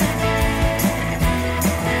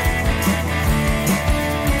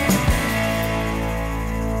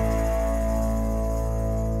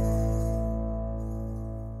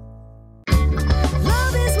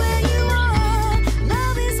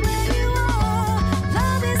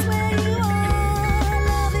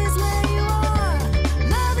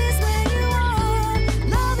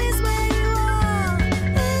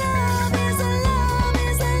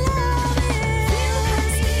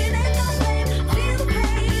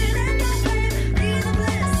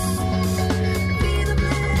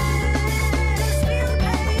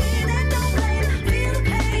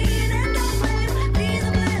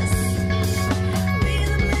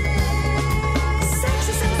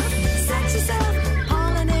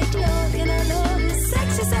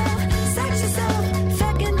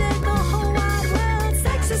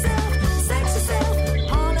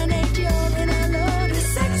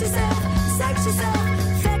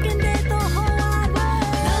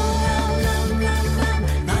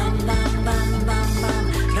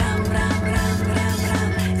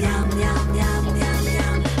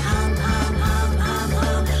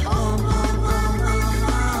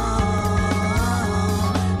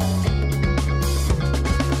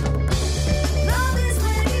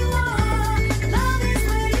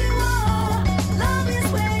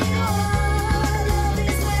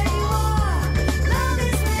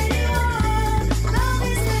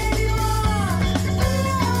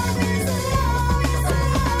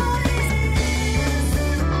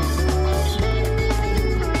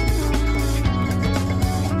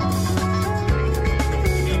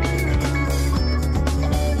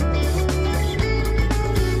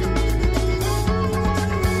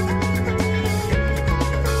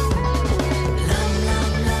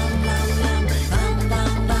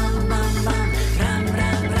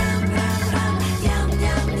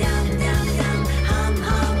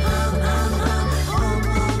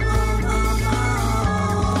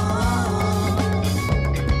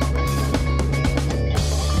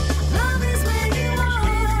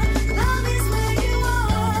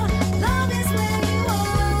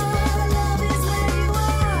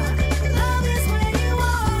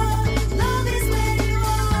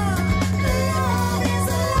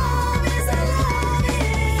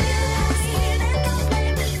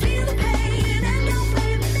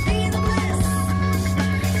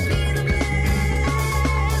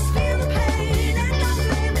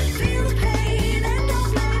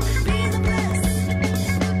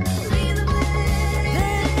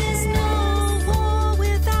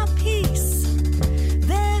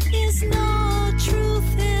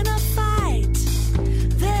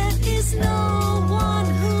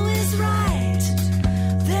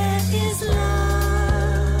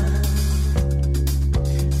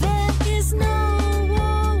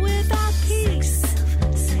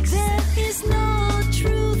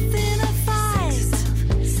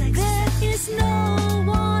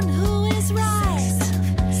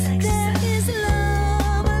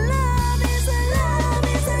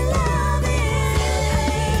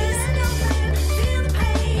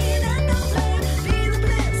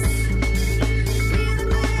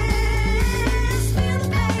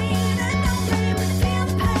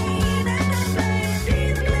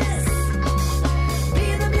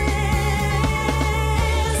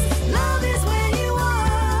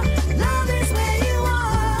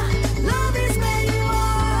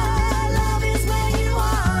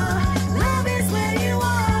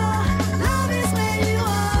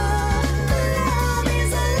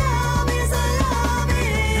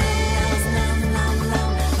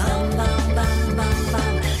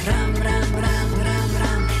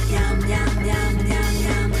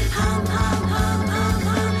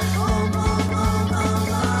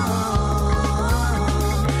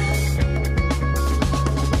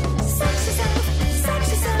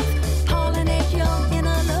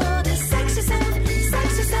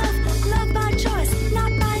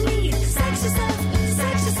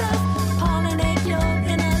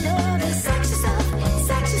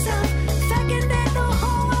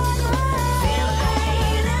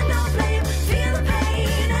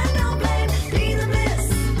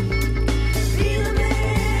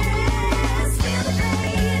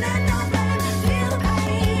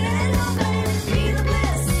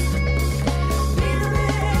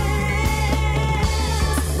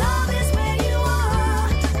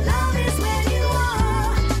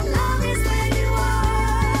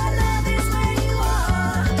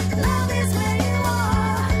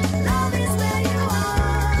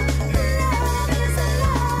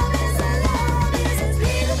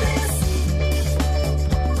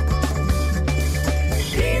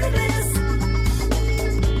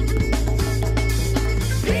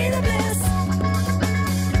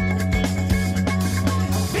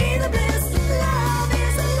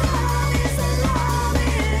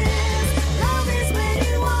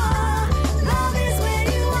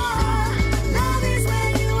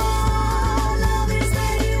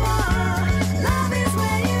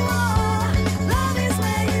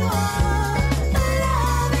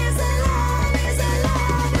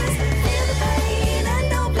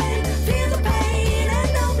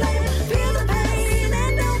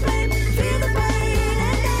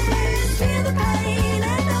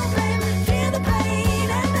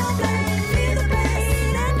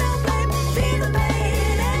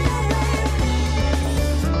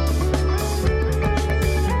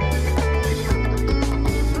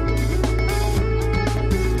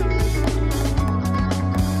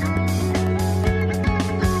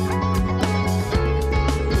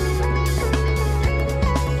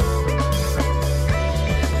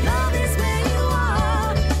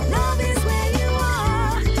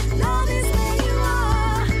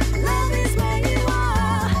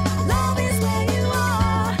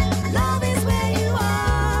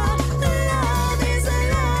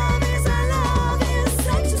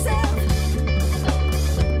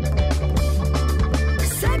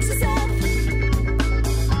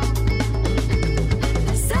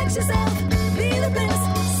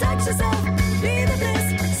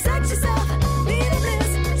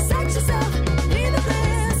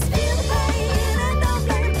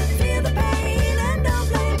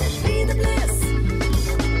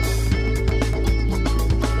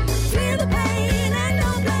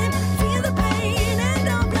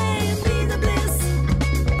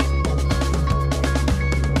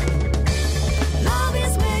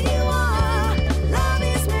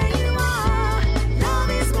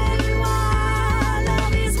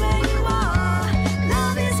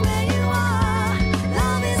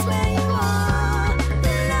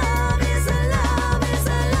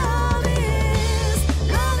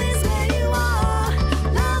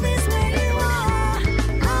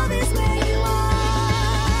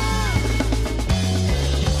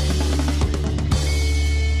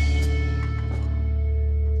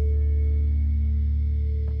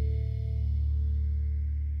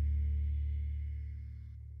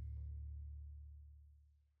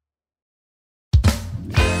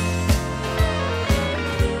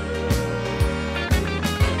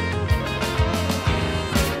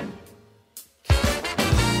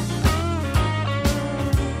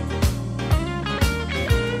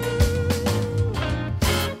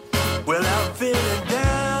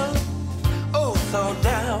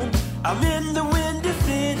 I'm in the windy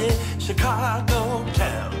city, Chicago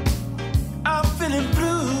town. I'm feeling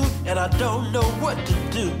blue and I don't know what to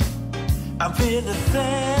do. I'm feeling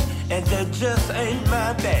sad and that just ain't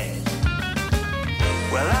my bag.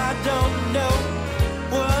 Well, I don't know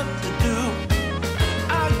what to do.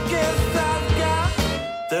 I guess I've got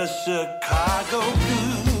the Chicago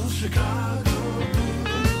blues. Chicago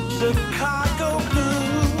blues. Chicago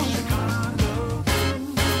blues. Chicago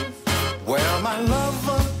blues. Well, my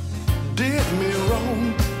lover did me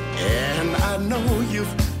wrong, and I know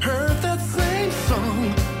you've heard that same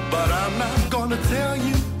song, but I'm not gonna tell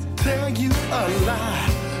you a lie.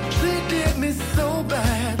 She did me so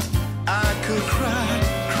bad, I could cry.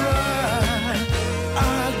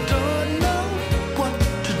 I don't know what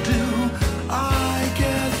to do. I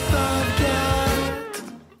guess I've got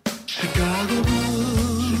Chicago blues.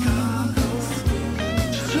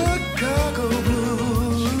 Chicago blues.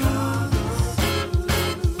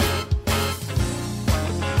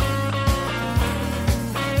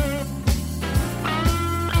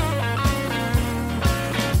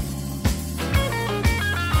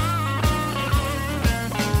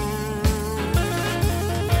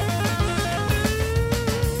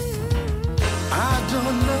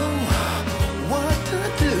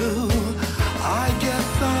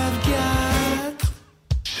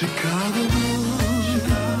 Chicago blues,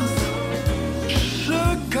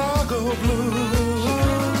 Chicago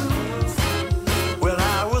blues. Well,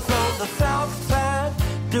 I was on the south side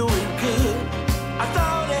doing good. I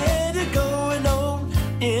thought I had it going on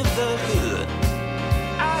in the hood.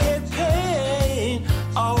 I had paid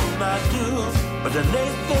all my dues, but the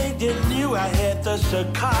next thing you knew, I had the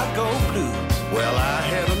Chicago blues. Well, I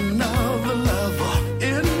had another lover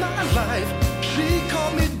in my life. She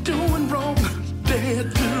caught me doing wrong,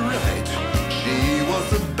 dead to right. She was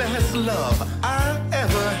the best love I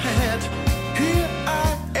ever had. Here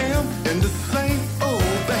I am in the same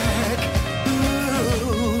old bag.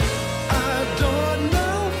 Ooh, I don't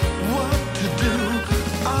know what to do.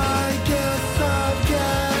 I guess I've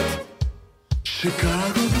got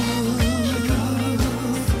Chicago blues.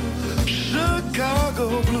 Chicago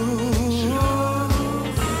blues.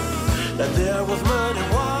 And there was Muddy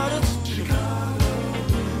Waters,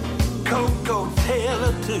 Coco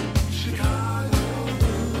Taylor too.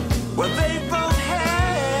 Well, they both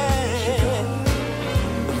had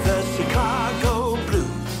the Chicago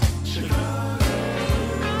blues.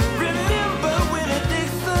 Remember Willie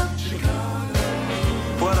Dixon?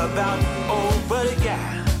 What about old Buddy Guy?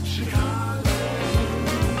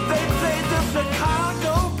 They played the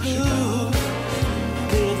Chicago blues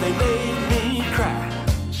till they made me cry.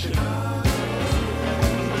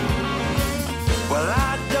 Well, I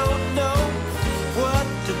don't know what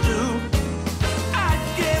to do. I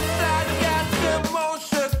guess I got them old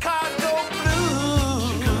Chicago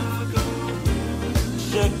blues.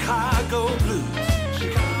 Chicago blues.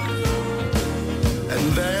 And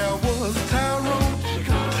there was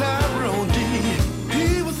Tyrone D. He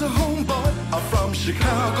was a homeboy from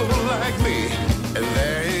Chicago like me. And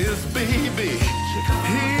there is B.B.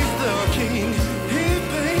 He's the king. He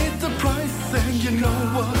paid the price, and you know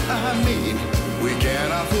what I mean. We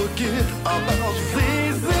cannot forget about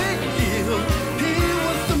ZZ Hill. He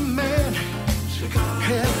was the man,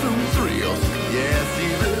 had some thrills. Yes, he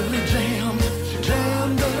really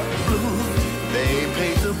jammed the blues. They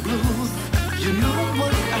paid the blues. You know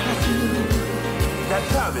what I do. Now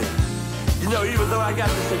Tommy, you know, even though I got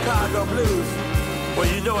the Chicago blues, well,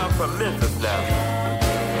 you know I'm from Memphis now.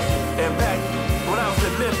 And back when I was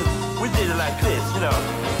in Memphis, we did it like this, you know.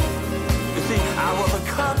 You see, I was a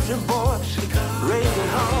country boy, raised at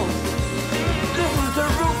home. Listen to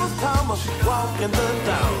Rufus Thomas walking the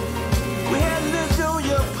town. We had little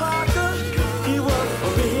Junior Parker, he was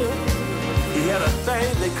for real. He had a thing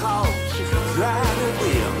they called driving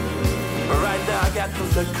wheel. But right now I got the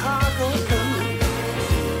Chicago blues.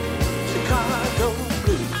 Chicago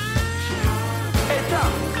blues. Hey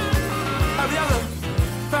Tom, have you ever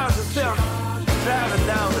found yourself driving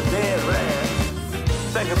down the dead road?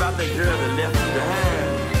 Think about the girl that left you behind.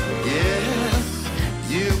 Yes,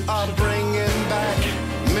 you are bringing back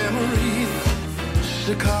memories.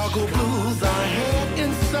 Chicago blues I had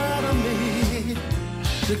inside of me.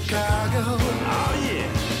 Chicago, oh yeah,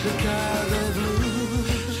 Chicago blues,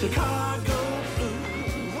 Chicago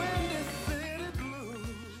blues, Windy City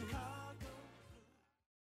blues.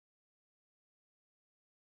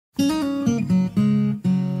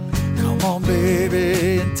 Come on,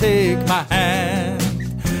 baby, and take my hand.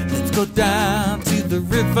 Let's go down to the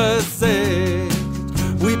river's edge.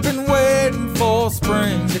 We've been waiting for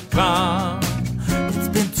spring to come. It's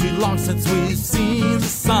been too long since we've seen the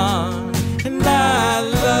sun. And I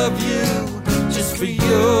love you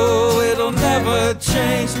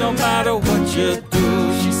no matter what you do.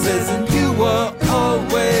 She says, and you were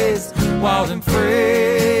always wild and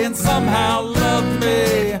free, and somehow loved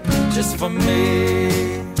me just for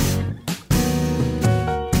me.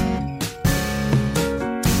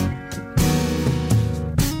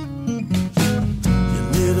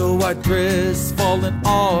 White dress falling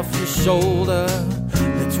off your shoulder.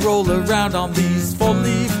 Let's roll around on these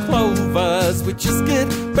four-leaf clovers. We just get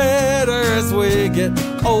better as we get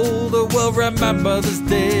older. We'll remember this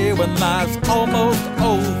day when life's almost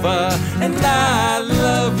over. And I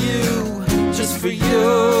love you just for you.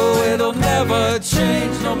 It'll never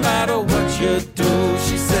change no matter what you do.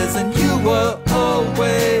 She says, and you were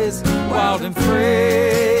always wild and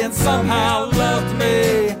free, and somehow loved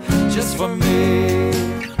me just for me.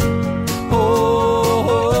 Oh,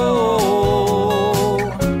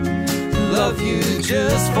 love you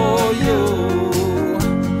just for you.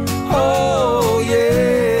 Oh, yeah,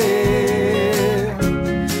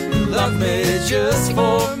 love me just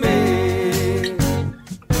for me.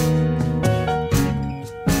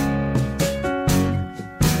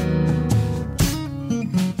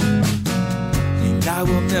 And I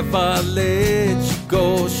will never let you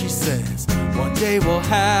go, she says. One day we'll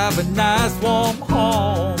have a nice warm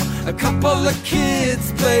home, a couple of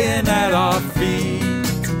kids playing at our feet,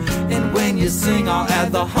 and when you sing I'll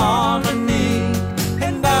add the harmony.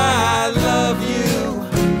 And I love you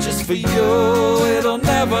just for you. It'll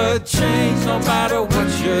never change no matter what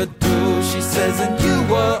you do. She says, and you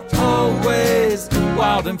were always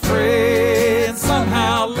wild and free, and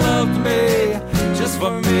somehow loved me just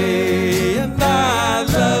for me. And I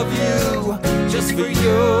love you just for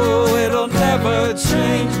you. It'll never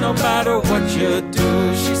change no matter what you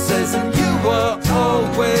do. She says, and you were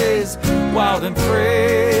always wild and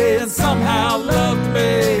free, and somehow loved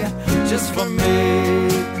me just for me.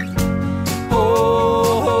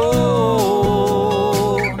 Oh,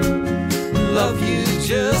 love you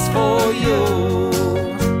just for you.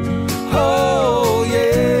 Oh,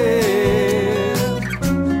 yeah,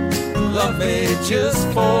 love me just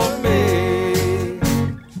for me.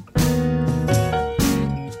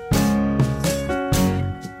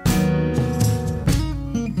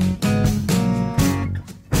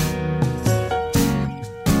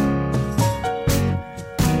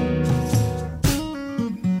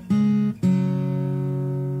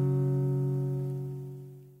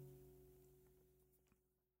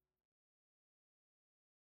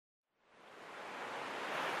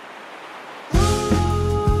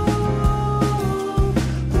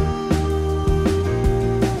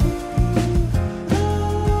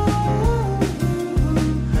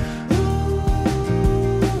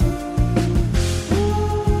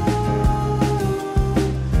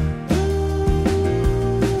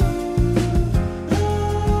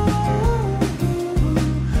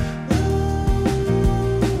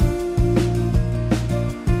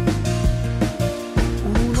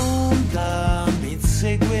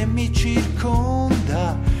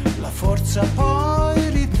 Poi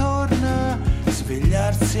ritorna,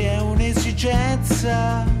 svegliarsi è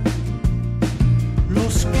un'esigenza. Lo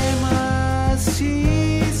schema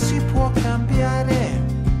si può cambiare,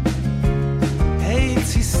 è il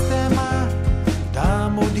sistema da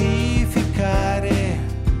modificare.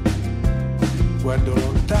 Guardo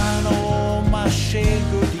lontano ma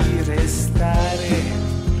scelgo di restare.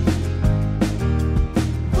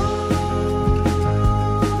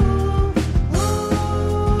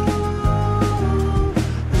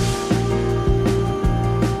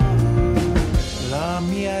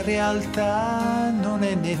 Realtà non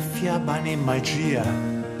è né fiaba né magia.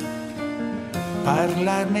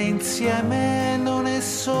 Parlarne insieme non è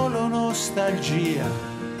solo nostalgia.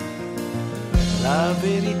 La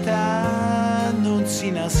verità non si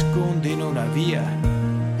nasconde in una via.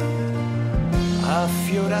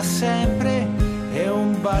 Affiora sempre e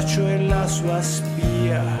un bacio è la sua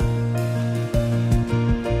spia.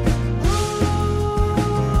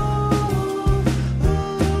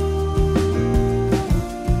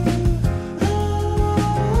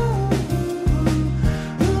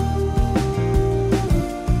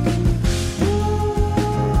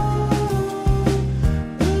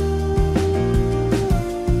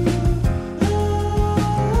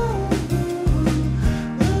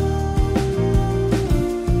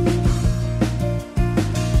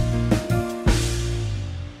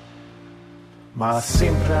 Ma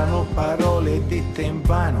sembrano parole dette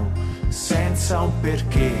invano, senza un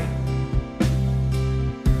perché.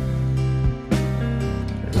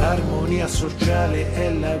 L'armonia sociale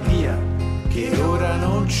è la via che ora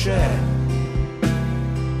non c'è.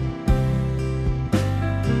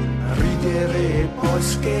 Ridere e poi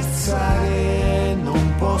scherzare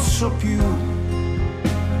non posso più.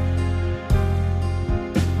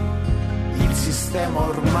 sistema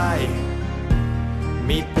ormai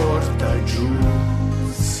mi porta giù,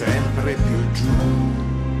 sempre più giù.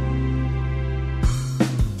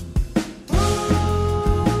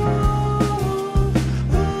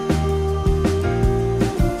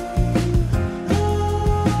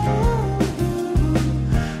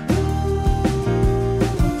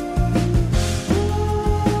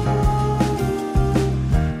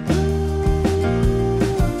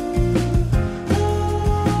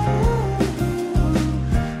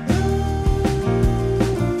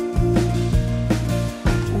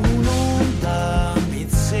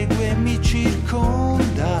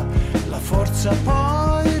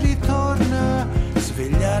 Poi ritorna,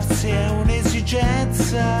 svegliarsi è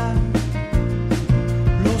un'esigenza,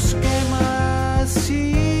 lo schema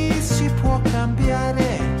si può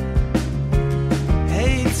cambiare, è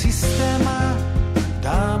il sistema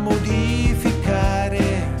da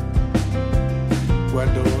modificare,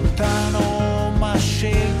 guardo lontano ma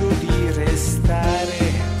scelgo di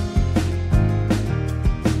restare.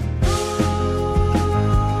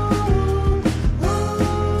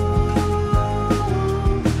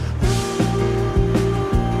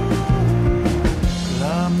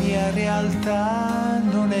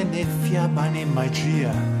 Non è né fiaba né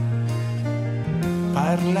magia,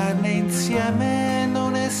 parlarne insieme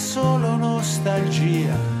non è solo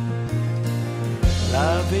nostalgia,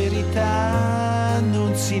 la verità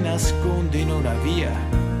non si nasconde in una via,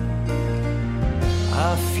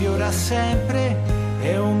 affiora sempre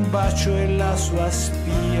e un bacio è la sua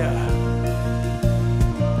spia.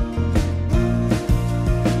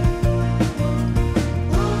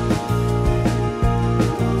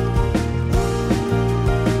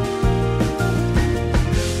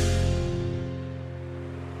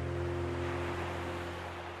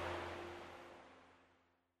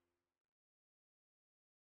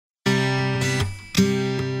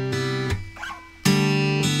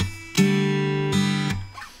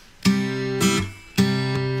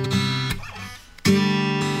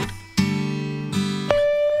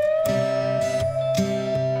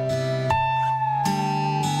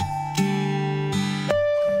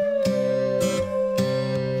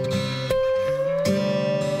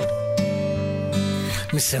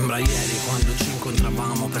 Mi sembra ieri quando ci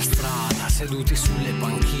incontravamo per strada, seduti sulle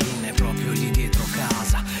panchine proprio lì dietro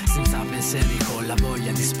casa, senza pensieri, con la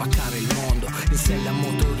voglia di spaccare il mondo, in sella a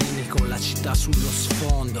motorini con la città sullo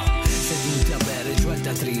sfondo, seduti a bere giù al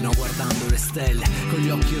teatrino guardando le stelle, con gli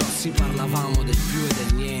occhi rossi parlavamo del più e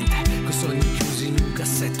del niente, coi sogni chiusi in un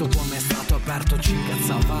cassetto come è stato aperto, ci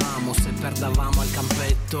incazzavamo se perdavamo al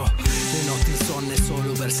campetto, le notti insonne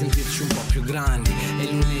solo per sentirci un po' più grandi, e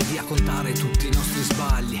il lunedì a contare tutti i nostri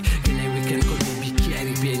sbagli, che nei weekend con i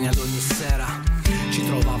bicchieri pieni ad ogni sera ci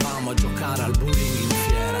trovavamo a giocare al bowling in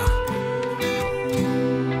fiera.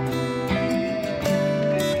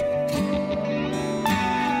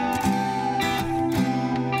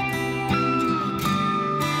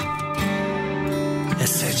 E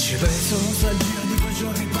se ci penso nostalgia di quei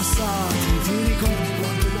giorni passati, ti ricordi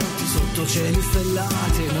quando notti sotto cieli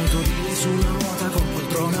stellati, e motorini su una ruota con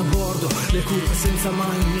poltrone a bordo, le curve senza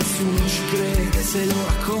mai nessuno ci crede se lo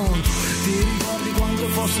racconto, ti ricordi quando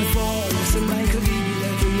fosse folle, sembra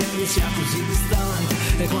incredibile che ieri sia così distante,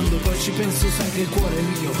 e quando poi ci penso sai che il cuore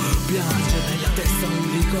mio piange, nella testa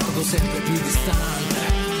un ricordo sempre più distante.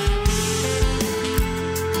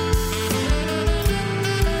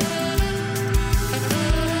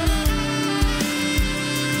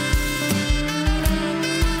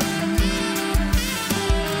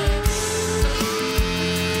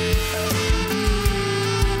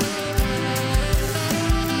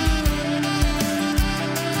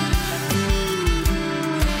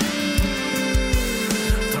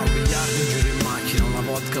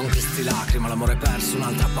 Lacrima, l'amore perso,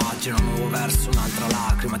 un'altra pagina, un nuovo verso, un'altra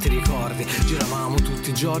lacrima. Ti ricordi? Giravamo tutti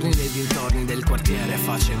i giorni nei dintorni del quartiere,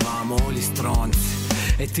 facevamo gli stronzi.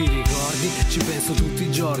 E ti ricordi? Ci penso tutti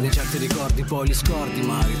i giorni, certi ricordi poi li scordi,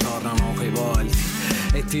 ma ritornano quei volti.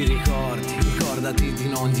 E ti ricordi? Ricordati di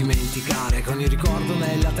non dimenticare, con il ricordo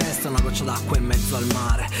nella testa una goccia d'acqua in mezzo al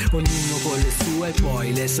mare, ognuno con le sue, e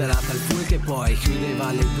poi le serate al pool che poi chiudeva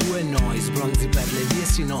alle 2, noi sbronzi per le vie,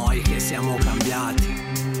 sì noi che siamo cambiati.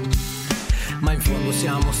 Ma in fondo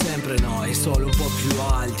siamo sempre noi, solo un po' più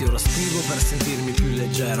alti. Ora scrivo per sentirmi più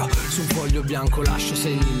leggero, su un foglio bianco lascio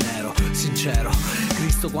segni in nero. Sincero,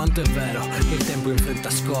 Cristo quanto è vero che il tempo in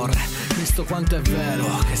fretta scorre, Cristo quanto è vero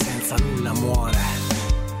che senza nulla muore.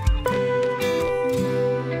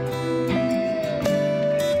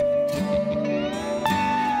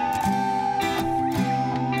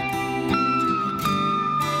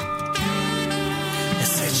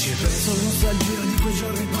 Nostalgia di quei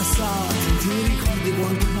giorni passati, ti ricordi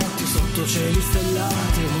quanto notti sotto cieli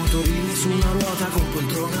stellati, motorini su una ruota con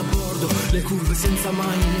poltrone a bordo, le curve senza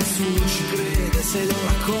mai nessuno ci crede se lo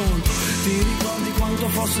racconto. Ti ricordi quanto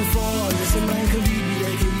fosse folle, sembra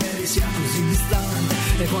incredibile che ieri sia così distante,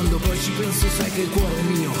 e quando poi ci penso sai che il cuore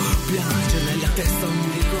mio piange nella testa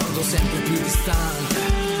un ricordo sempre più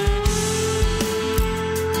distante.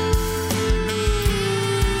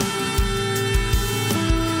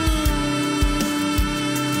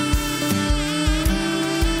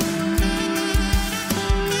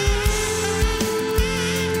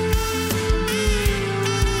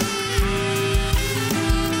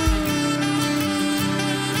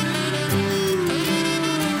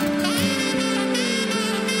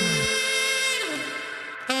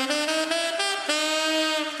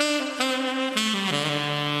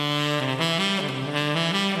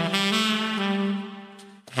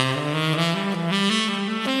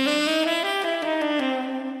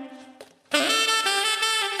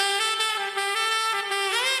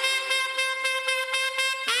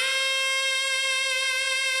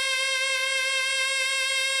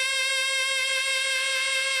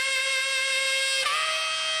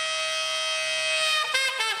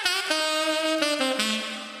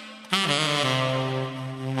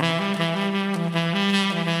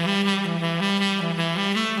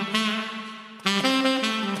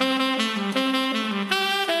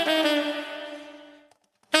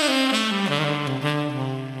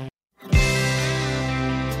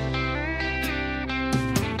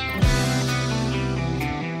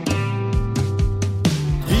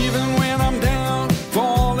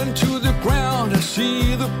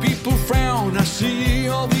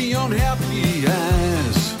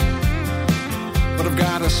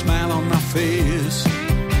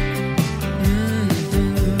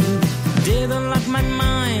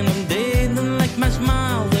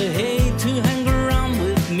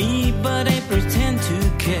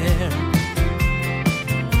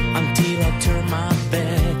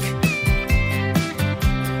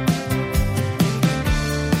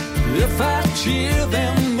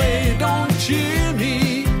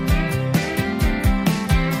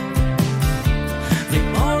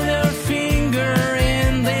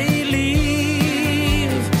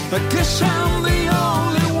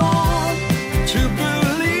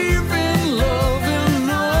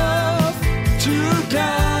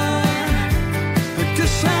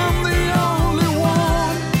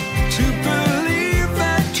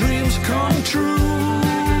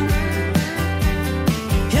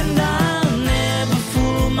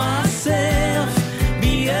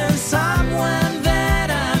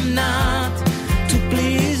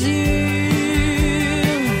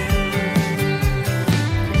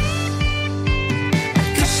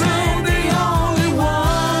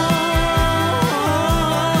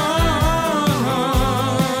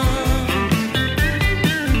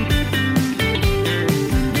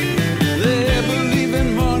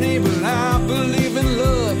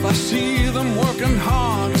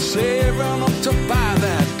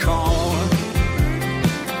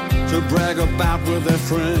 Brag about with their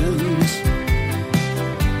friends.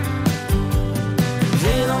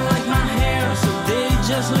 They don't like my hair, so they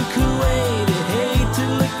just look away. They hate to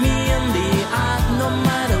look me in the eye, no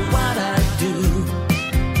matter what I do.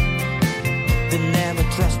 They never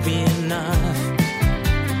trust me enough.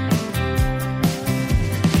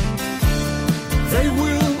 They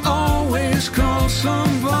will always call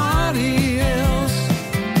somebody else.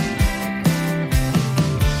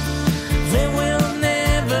 They will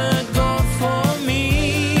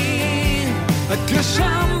guess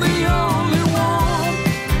I'm the only one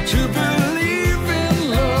to believe in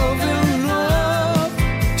love enough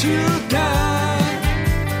to die.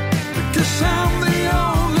 I guess I'm the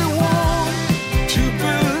only one to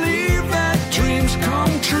believe that dreams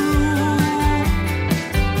come true.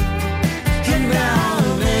 And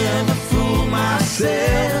I'll never fool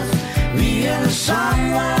myself being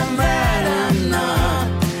someone that I'm not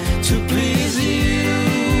to please you.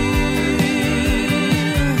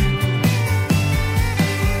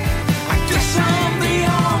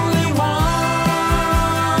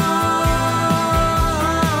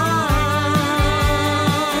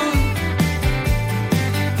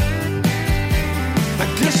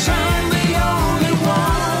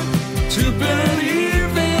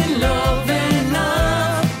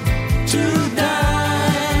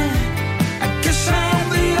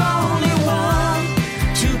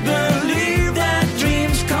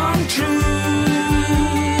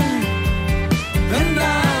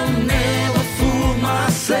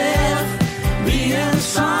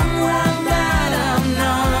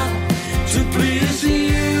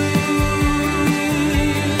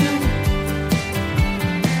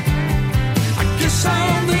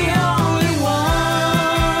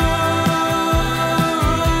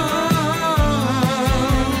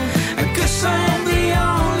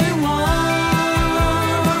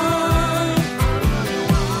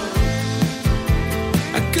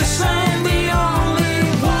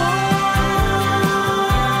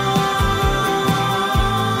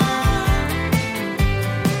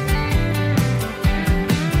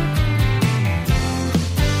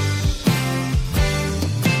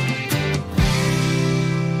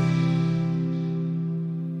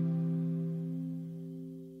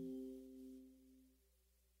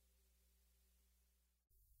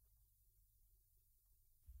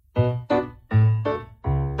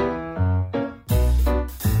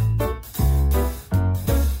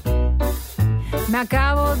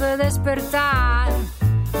 acabo de despertar.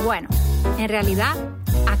 Bueno, en realidad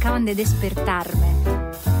acaban de despertarme.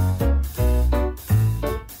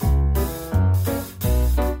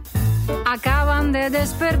 Acaban de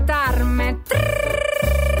despertarme.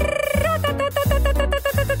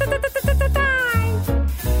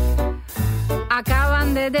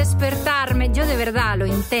 Acaban de despertarme. Yo de verdad lo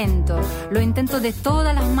intento de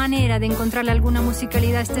todas las maneras de encontrarle alguna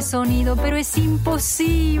musicalidad a este sonido, pero es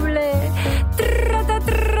imposible.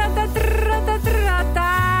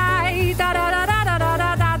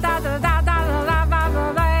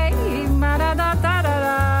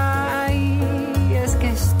 Es que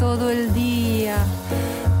es todo el día.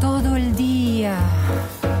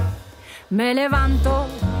 Me levanto,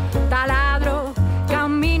 taladro,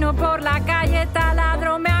 camino por la calle,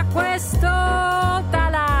 taladro, me acuesto,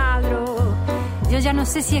 taladro. Yo ya no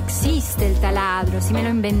sé si existe el taladro, si me lo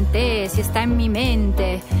inventé, si está en mi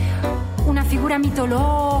mente. Una figura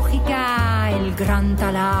mitológica, el gran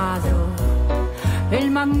taladro,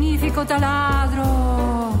 el magnífico taladro.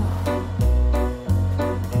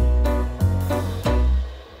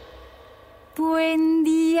 Buen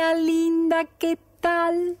día, linda, ¿qué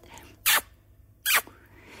tal?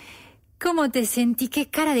 ¿Cómo te sentí? ¿Qué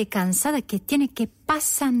cara de cansada que tiene? ¿Qué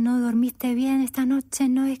pasa? ¿No dormiste bien esta noche?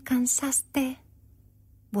 ¿No descansaste?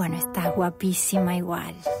 Bueno, estás guapísima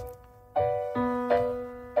igual.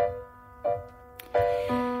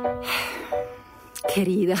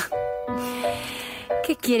 Querida,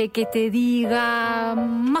 ¿qué quiere que te diga?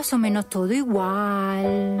 Más o menos todo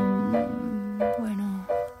igual. Bueno,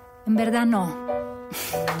 en verdad no.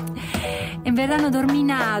 En verdad no dormí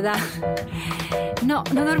nada. No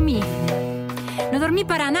dormí. No dormí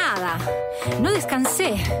para nada. No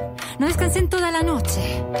descansé en toda la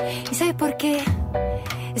noche. ¿Y sabes por qué?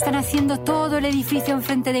 Están haciendo todo el edificio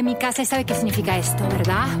enfrente de mi casa. ¿Y sabe qué significa esto,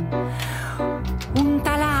 verdad? Un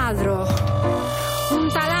taladro. Un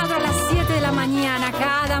taladro a las 7 de la mañana,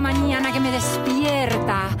 cada mañana que me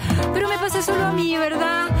despierta. Pero me pasa solo a mí,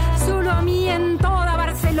 ¿verdad? Solo a mí en toda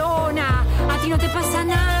Barcelona. A ti no te pasa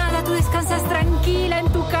nada, tú descansas tranquila en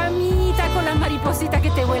tu camita con las maripositas que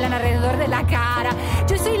te vuelan alrededor de la cara.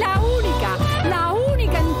 Yo soy la única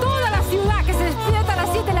en toda la ciudad que se despierta a las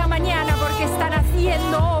 7 de la mañana porque están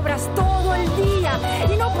haciendo obras todo el día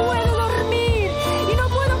y no puedo dormir y no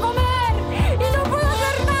puedo comer y no puedo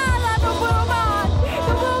hacer nada, no puedo más,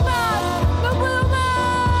 no puedo más, no puedo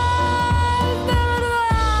más, de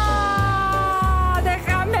verdad,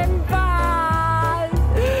 déjame en paz.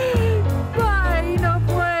 Ay, no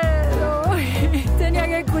puedo. Tenía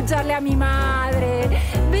que escucharle a mi madre.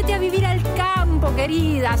 Vete a vivir al campo,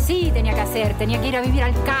 querida. Sí, tenía que ir a vivir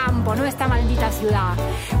al campo, no esta maldita ciudad.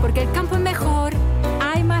 Porque el campo es mejor,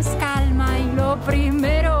 hay más calma y lo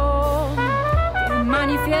primero que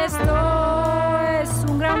manifiesto es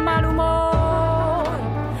un gran mal humor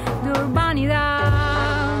de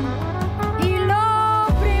urbanidad. Y lo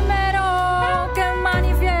primero que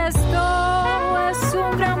manifiesto es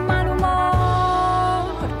un gran mal humor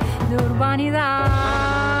de urbanidad.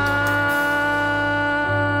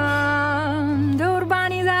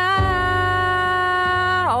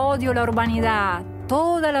 La urbanidad,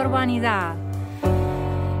 toda la urbanidad,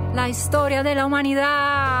 la historia de la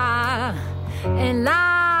humanidad en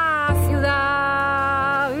la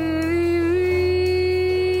ciudad.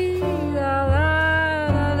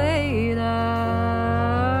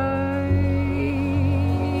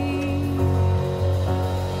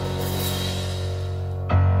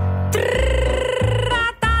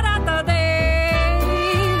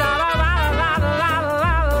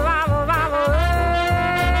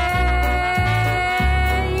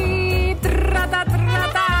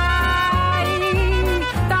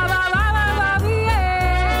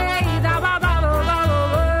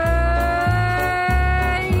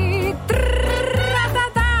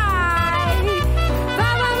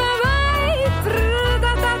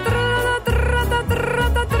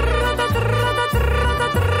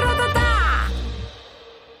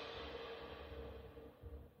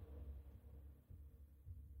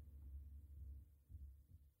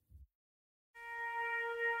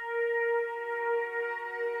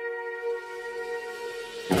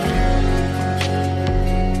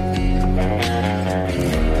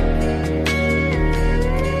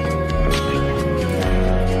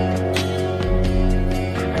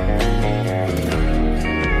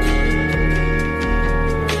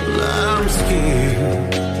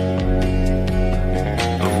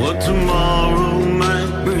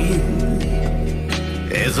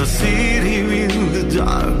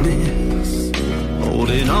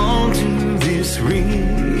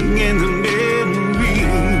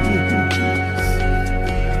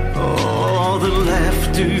 the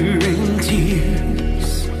laughter and tears.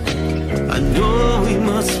 I know we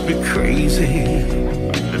must be crazy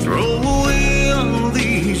to throw away all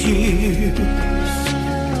these years.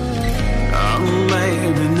 I'm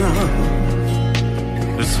mad enough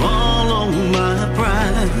to swallow my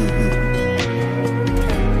pride.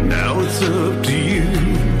 Now it's up to you.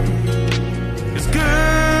 'Cause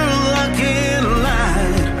girl, I can't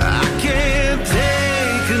lie. I can't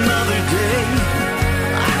take another day.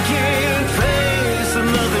 I can't face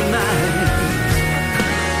another night.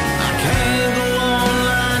 I can't go on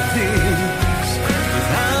like this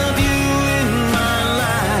without you in my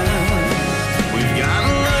life. We've got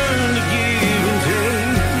to learn to give and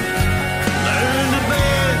take. Learn to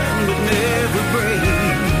bend but never break.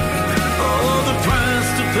 Oh, the price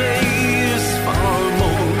to pay is far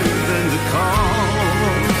more than the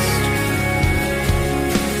cost.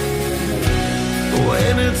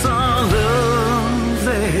 When it's all love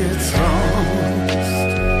that's lost.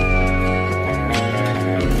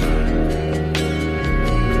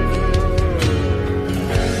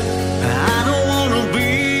 I don't wanna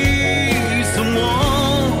be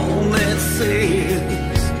someone that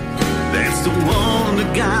says that's the one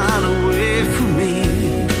that got away from me.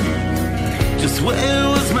 Just where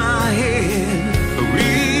was my head? A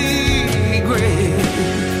regret.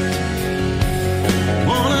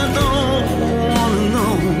 What I don't wanna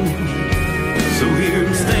know. So here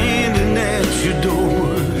I'm standing at your door.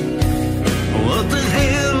 What the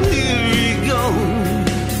hell, here he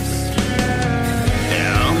goes.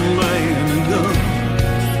 And I'm man enough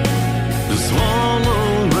to swallow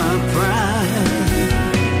my pride.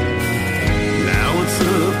 Now it's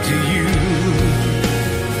up to you.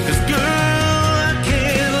 'Cause girl, I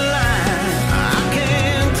can't lie. I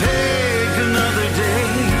can't take another day.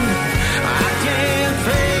 I can't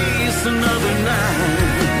face another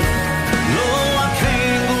night. No, I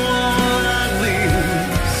can't go on like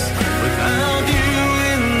this without you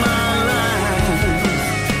in my life.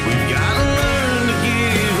 We've got to learn to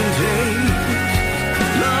give and take.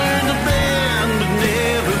 Learn to bend but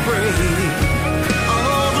never break.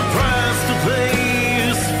 Oh, the price to pay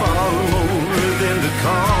is far more than the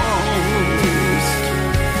cost.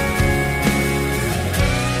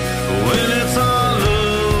 When it's all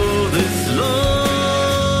love that's lost,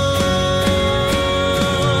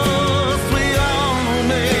 we all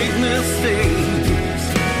make mistakes,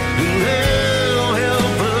 and they'll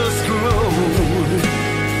help us grow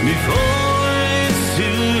before it's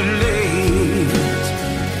too late.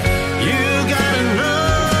 You gotta know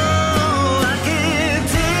I can't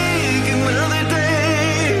take another day.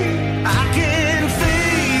 I can't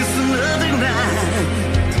face another night.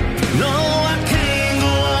 No, I can't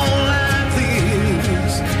go on like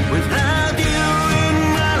this without you in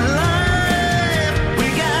my life. We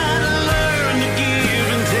gotta learn to give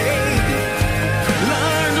and take.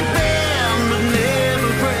 Learn to bend but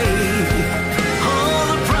never break. Oh,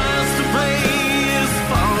 the price to pay is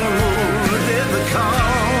far more than the cost.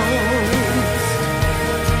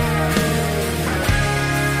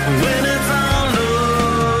 When it's all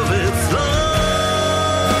love, it's love.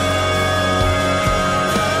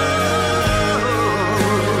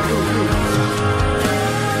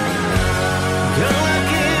 Girl, I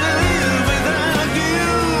can't live without you.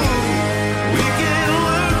 We can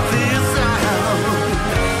work this out.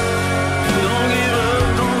 Don't give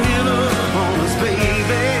up on us,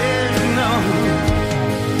 baby, no.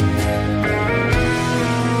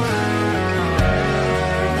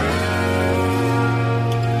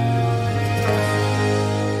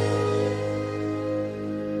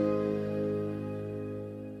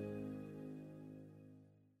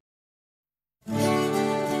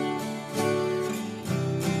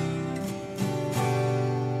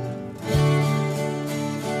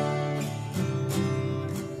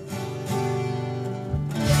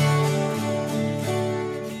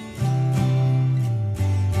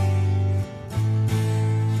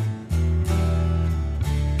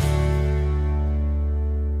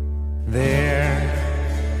 There,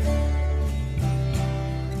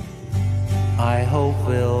 I hope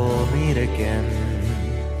we'll meet again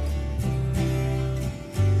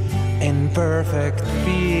in perfect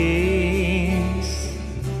peace,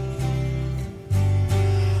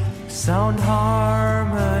 sound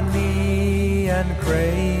harmony and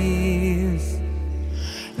grace.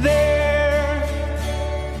 There,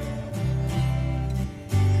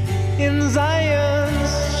 in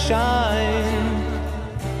Zion's shine,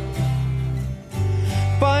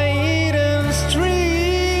 by Eden's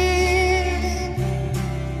streets,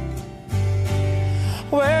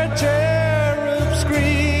 where cherubs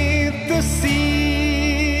greet the sea.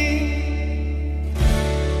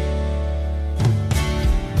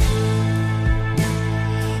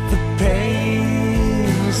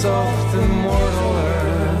 both immortal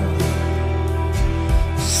earth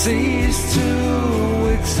cease to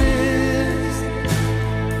exist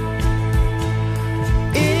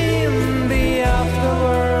in the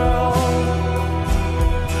afterworld.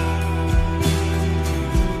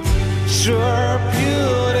 Sure,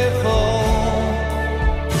 beautiful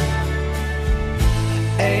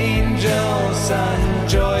angels and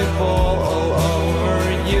joyful all over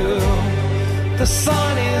you. The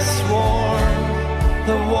sun is warm,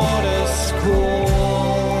 the water's cool.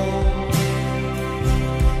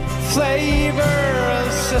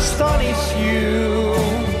 Flavors astonish you.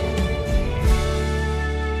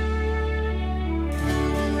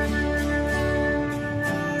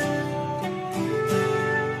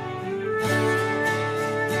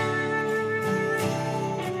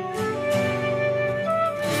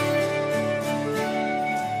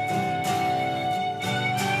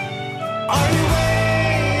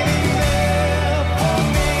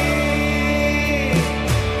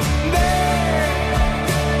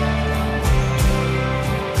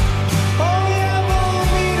 Oh yeah, boy.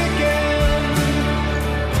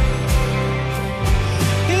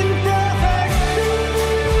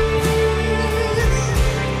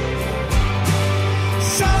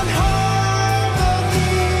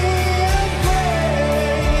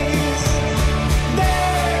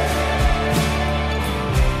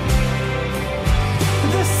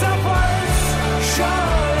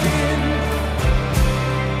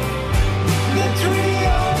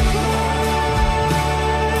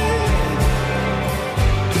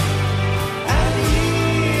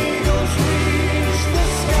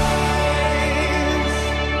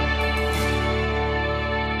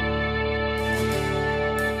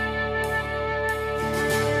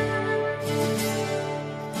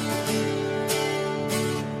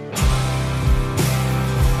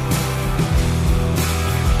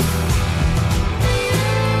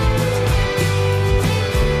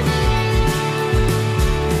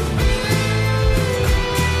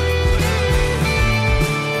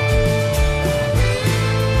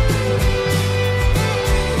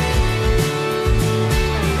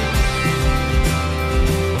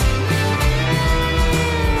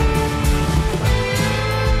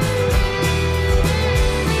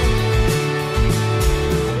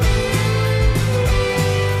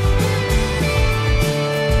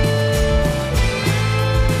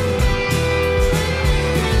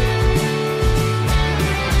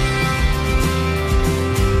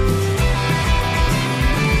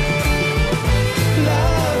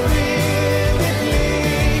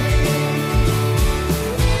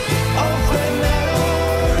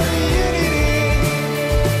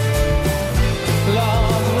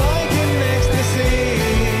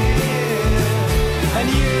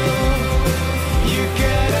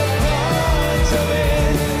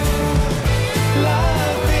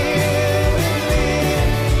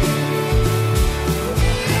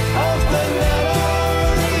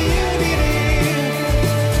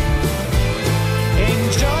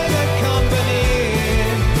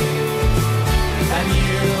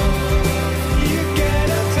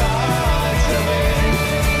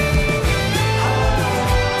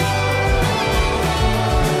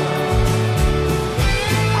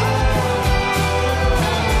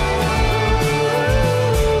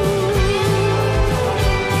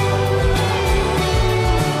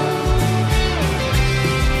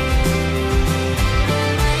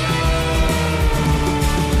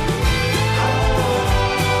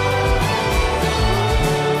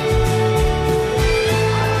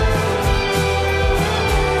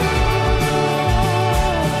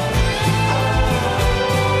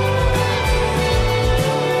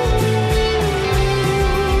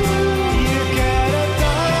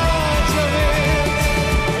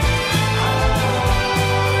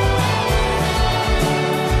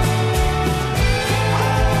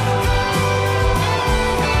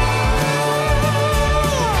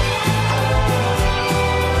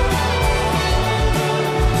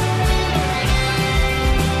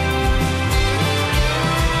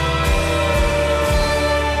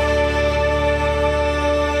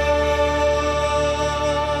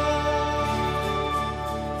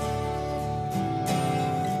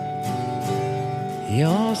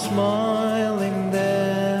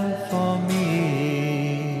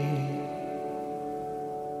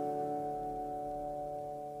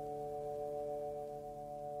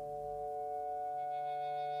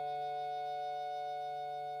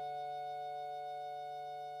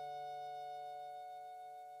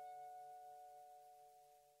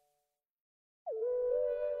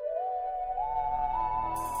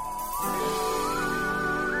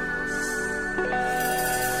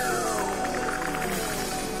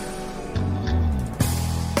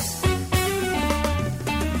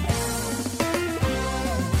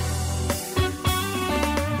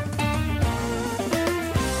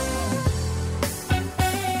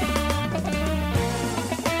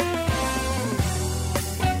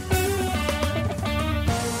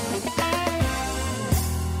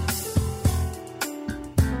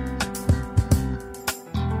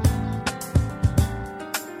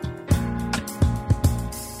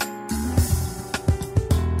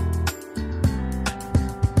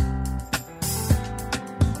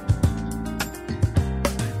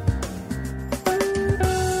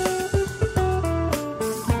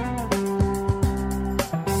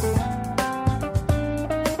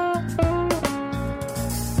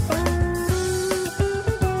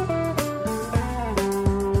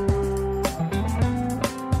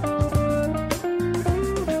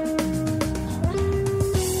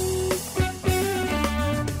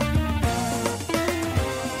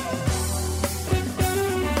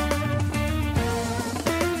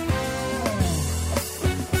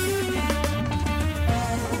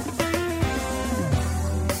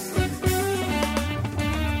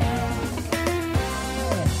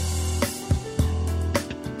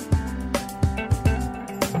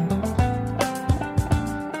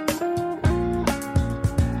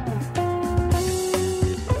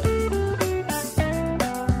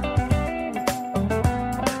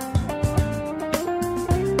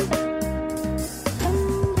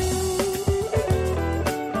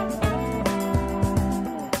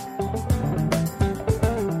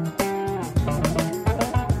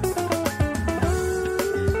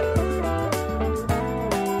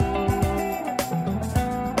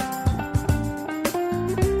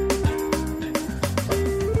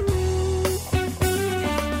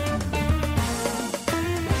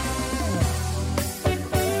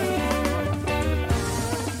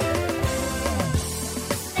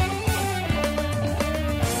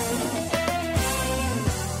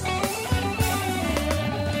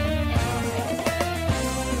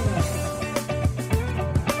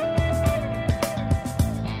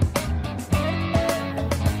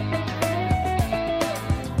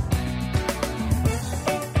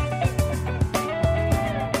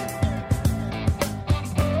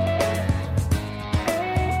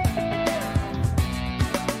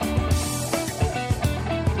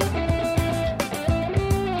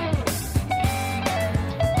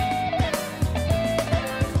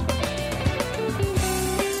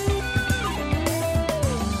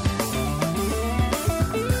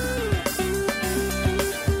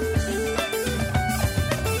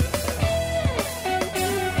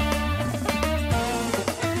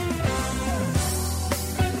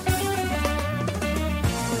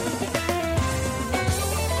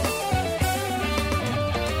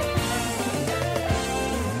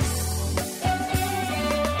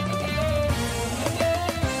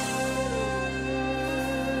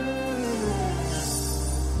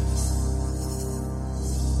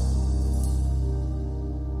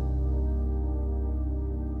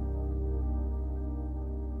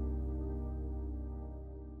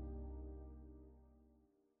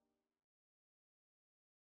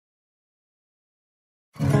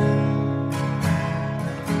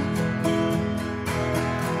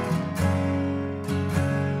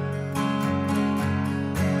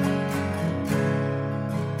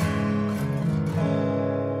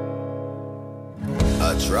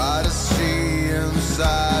 I try to see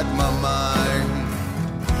inside my mind.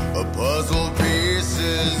 A puzzle piece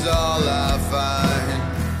is all I find.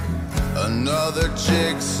 Another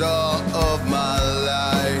jigsaw of my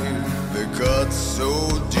life that cuts so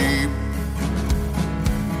deep.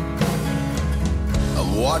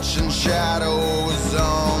 I'm watching shadows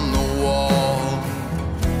on the wall.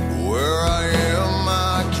 Where I am,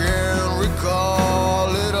 I can't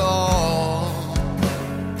recall it all.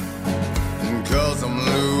 'Cause I'm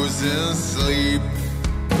losing sleep.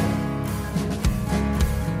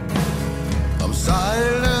 I'm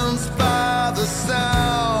silenced by the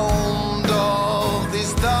sound of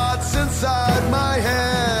these thoughts inside my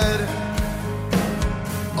head.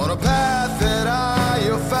 On a path that I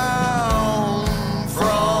have found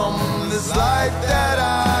from this life that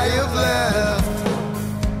I have left.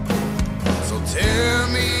 So tear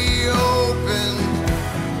me open,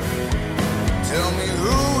 tell me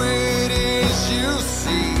who it is you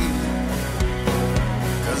see.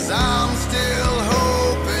 'Cause I'm still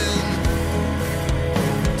hoping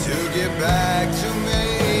to get back to me.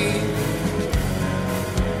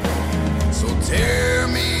 So tear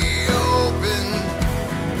me open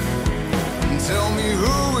and tell me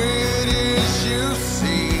who it is you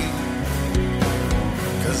see.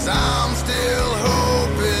 'Cause I'm still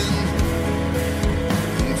hoping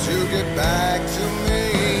to get back to me.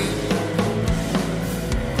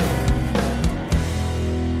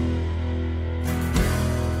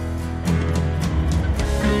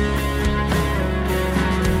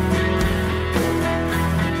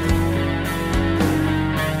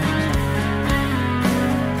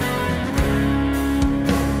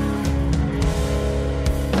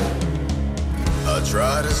 I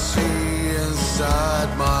try to see inside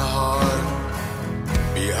my heart.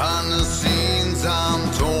 Behind the scenes I'm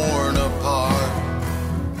torn apart.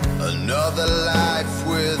 Another life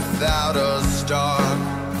without a start.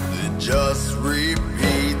 It just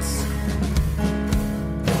repeats.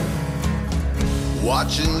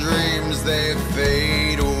 Watching dreams, they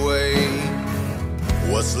fade away.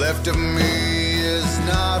 What's left of me is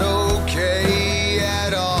not okay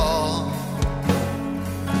at all.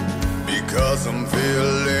 Because I'm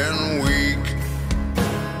feeling weak.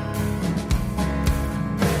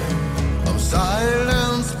 I'm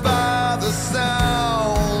silenced by the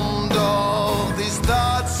sound of these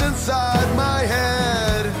thoughts inside my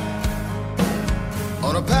head.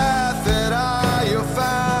 On a path that I have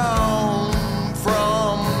found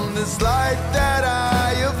from this life that I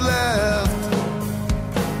have left.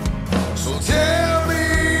 So tell me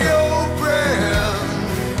open,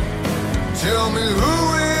 tell me who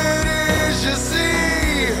it is you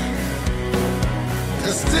see.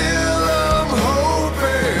 'Cause still I'm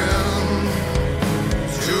hoping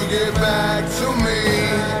to get back to me.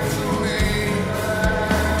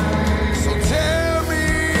 So tell me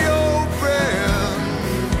open,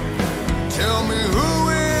 tell me who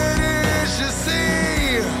it is you see.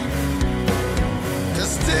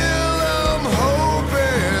 'Cause still I'm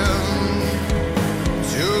hoping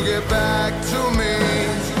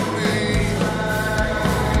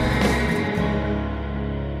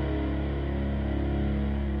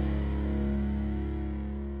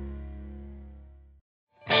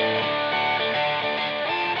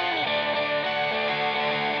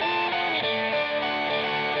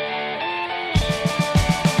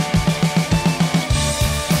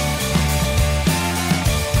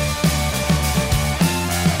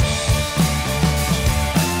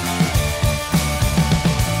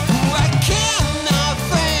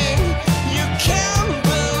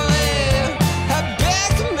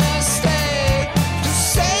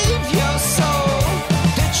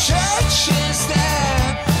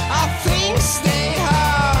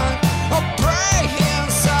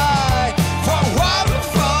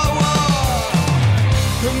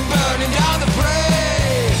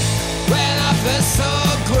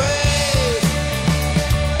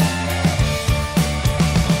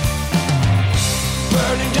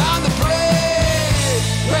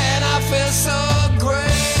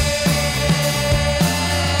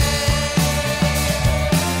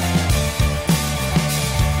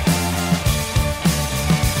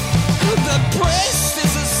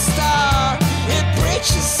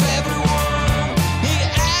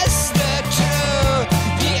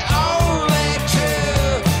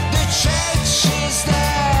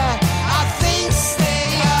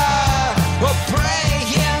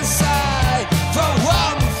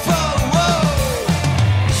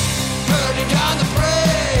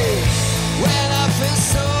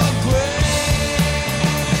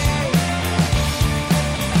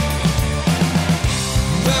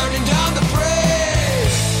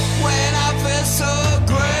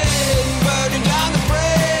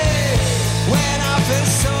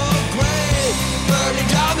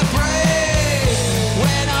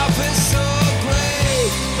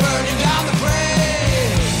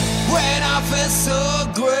life is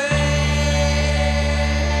so great.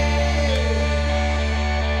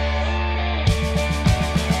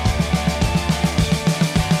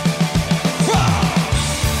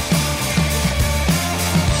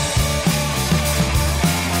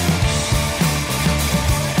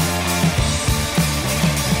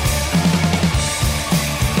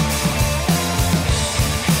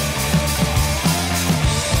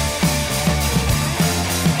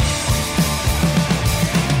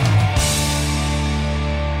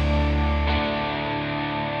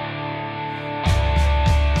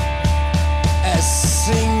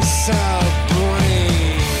 Sings our brain.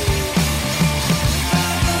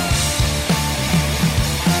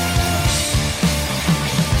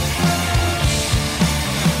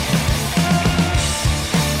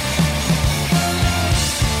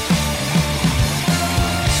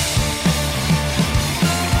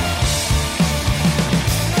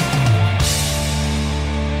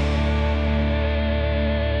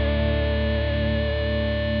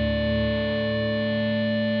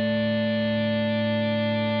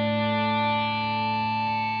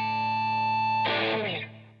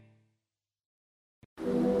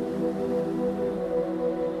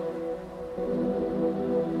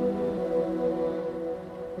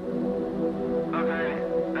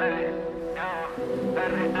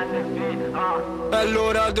 È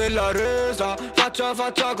l'ora della resa, faccia a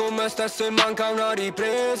faccia con me stesso e manca una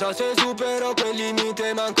ripresa. Se supero quel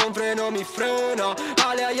limite manca un freno, mi frena.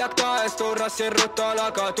 Ale ayakta estorra, si è rotta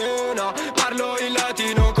la catena. Parlo in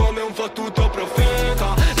latino come un fottuto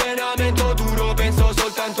profeta. Allenamento duro, penso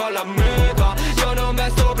soltanto alla meta. Io non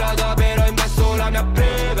vesto Prada, però investo la mia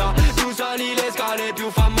preda. Più sali le scale,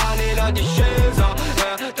 più fa male la discesa.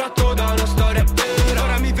 Tratto da una storia vera.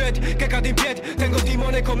 Ora mi vedi che cado in piedi, tengo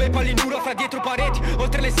timone come Palinuro fra dietro pareti.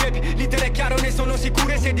 Oltre le siepi, l'iter è chiaro, ne sono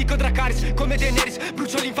sicure. Se dico Dracarys, come Daenerys,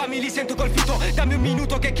 brucio gli infami, li sento col fiuto. Dammi un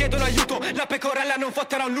minuto che chiedono aiuto, la pecorella non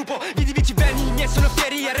fotterà un lupo. I divici beni, i miei sono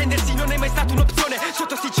fieri, arrendersi non è mai stata un'opzione.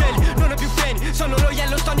 Sotto sti cieli, non ho più freni, sono lo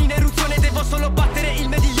Yellowstone in eruzione. Devo solo battere il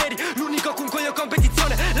me di ieri, l'unico con cui ho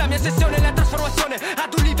competizione. La mia sessione è la trasformazione,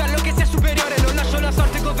 ad un livello che sia superiore. Non lascio la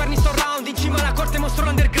sorte governi sto round, in cima alla corte mostro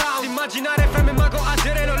underground. Immaginare frame e mago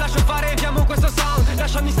agere, lo lascio fare, enviamo questo sound.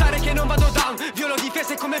 Lasciami stare che non vado down, violo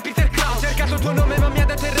difese come Peter Crown. Ho cercato il tuo nome ma mi ha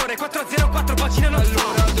dato errore, 404 pagine non so.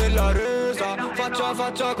 All'ora della resa, faccia a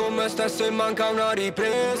faccia con me stesso e manca una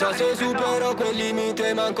ripresa. Se supero quel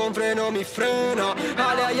limite manca un freno, mi frena.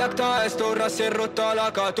 Ale ayakta estorra, si è rotta la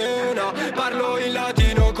catena. Parlo in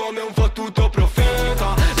latino come un fottuto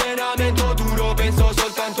profeta. Allenamento duro, penso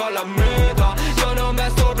soltanto alla meta. Io non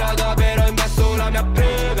vesto Prada, però investo la mia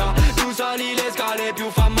preda. Più sali le scale, più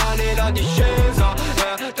fa male la discesa.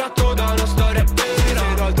 Tratto da una storia vera.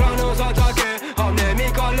 Se dal trono salta che ho un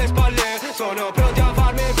nemico alle spalle. Sono pronti a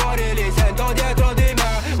farmi fuori, li sento dietro di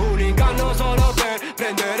me. Un inganno solo per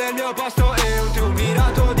prendere il mio posto. E un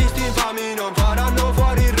triunvirato di sti infami non faranno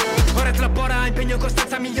fuori il re. Ora è troppo ora, impegno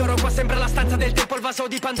costanza, miglioro. Qua sembra la stanza del tempo, il vaso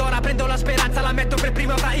di Pandora. Prendo la speranza, la metto per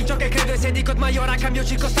prima fra in ciò che credo. E se dico Maiora cambio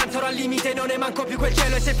circostanza, ora al limite non ne manco più quel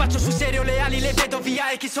cielo. E se faccio sul serio le ali le vedo via.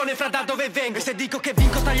 E chi sono e fra da dove vengo. E se dico che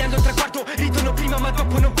vinco tagliando il traguardo, ritorno prima ma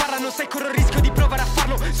dopo non parla. Non sai, corro il rischio di provare a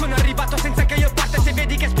farlo. Sono arrivato senza che io parta. E se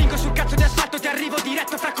vedi che spingo sul cazzo di asfalto, ti arrivo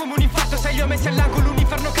diretto fra come un infarto. Se li ho messi all'angolo un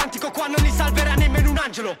inferno cantico, qua non li salverà nemmeno un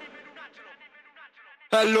angelo.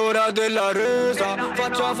 È l'ora della resa,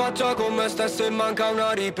 faccia a faccia con me stesso e manca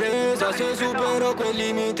una ripresa. Se supero quel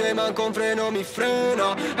limite manca un freno, mi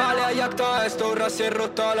frena. Ale ayakta estorra, si è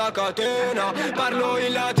rotta la catena. Parlo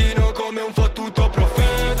in latino come un fottuto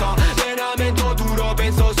profeta. Allenamento duro,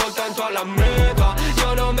 penso soltanto alla meta.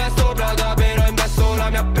 Io non vesto Prada, però investo la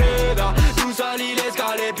mia preda. Più sali le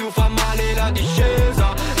scale, più fa male la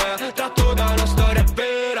discesa. Tratto da una storia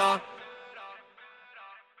vera.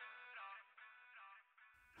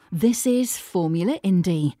 This is Formula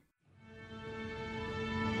Indie.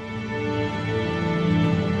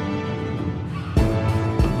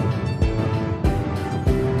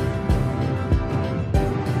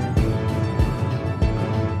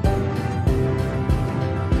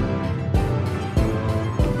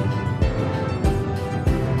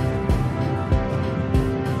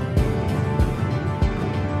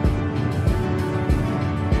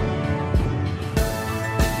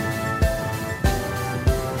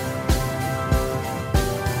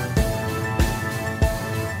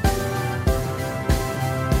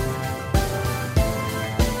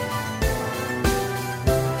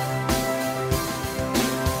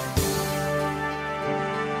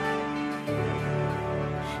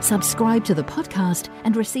 Subscribe to the podcast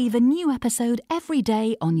and receive a new episode every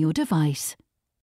day on your device.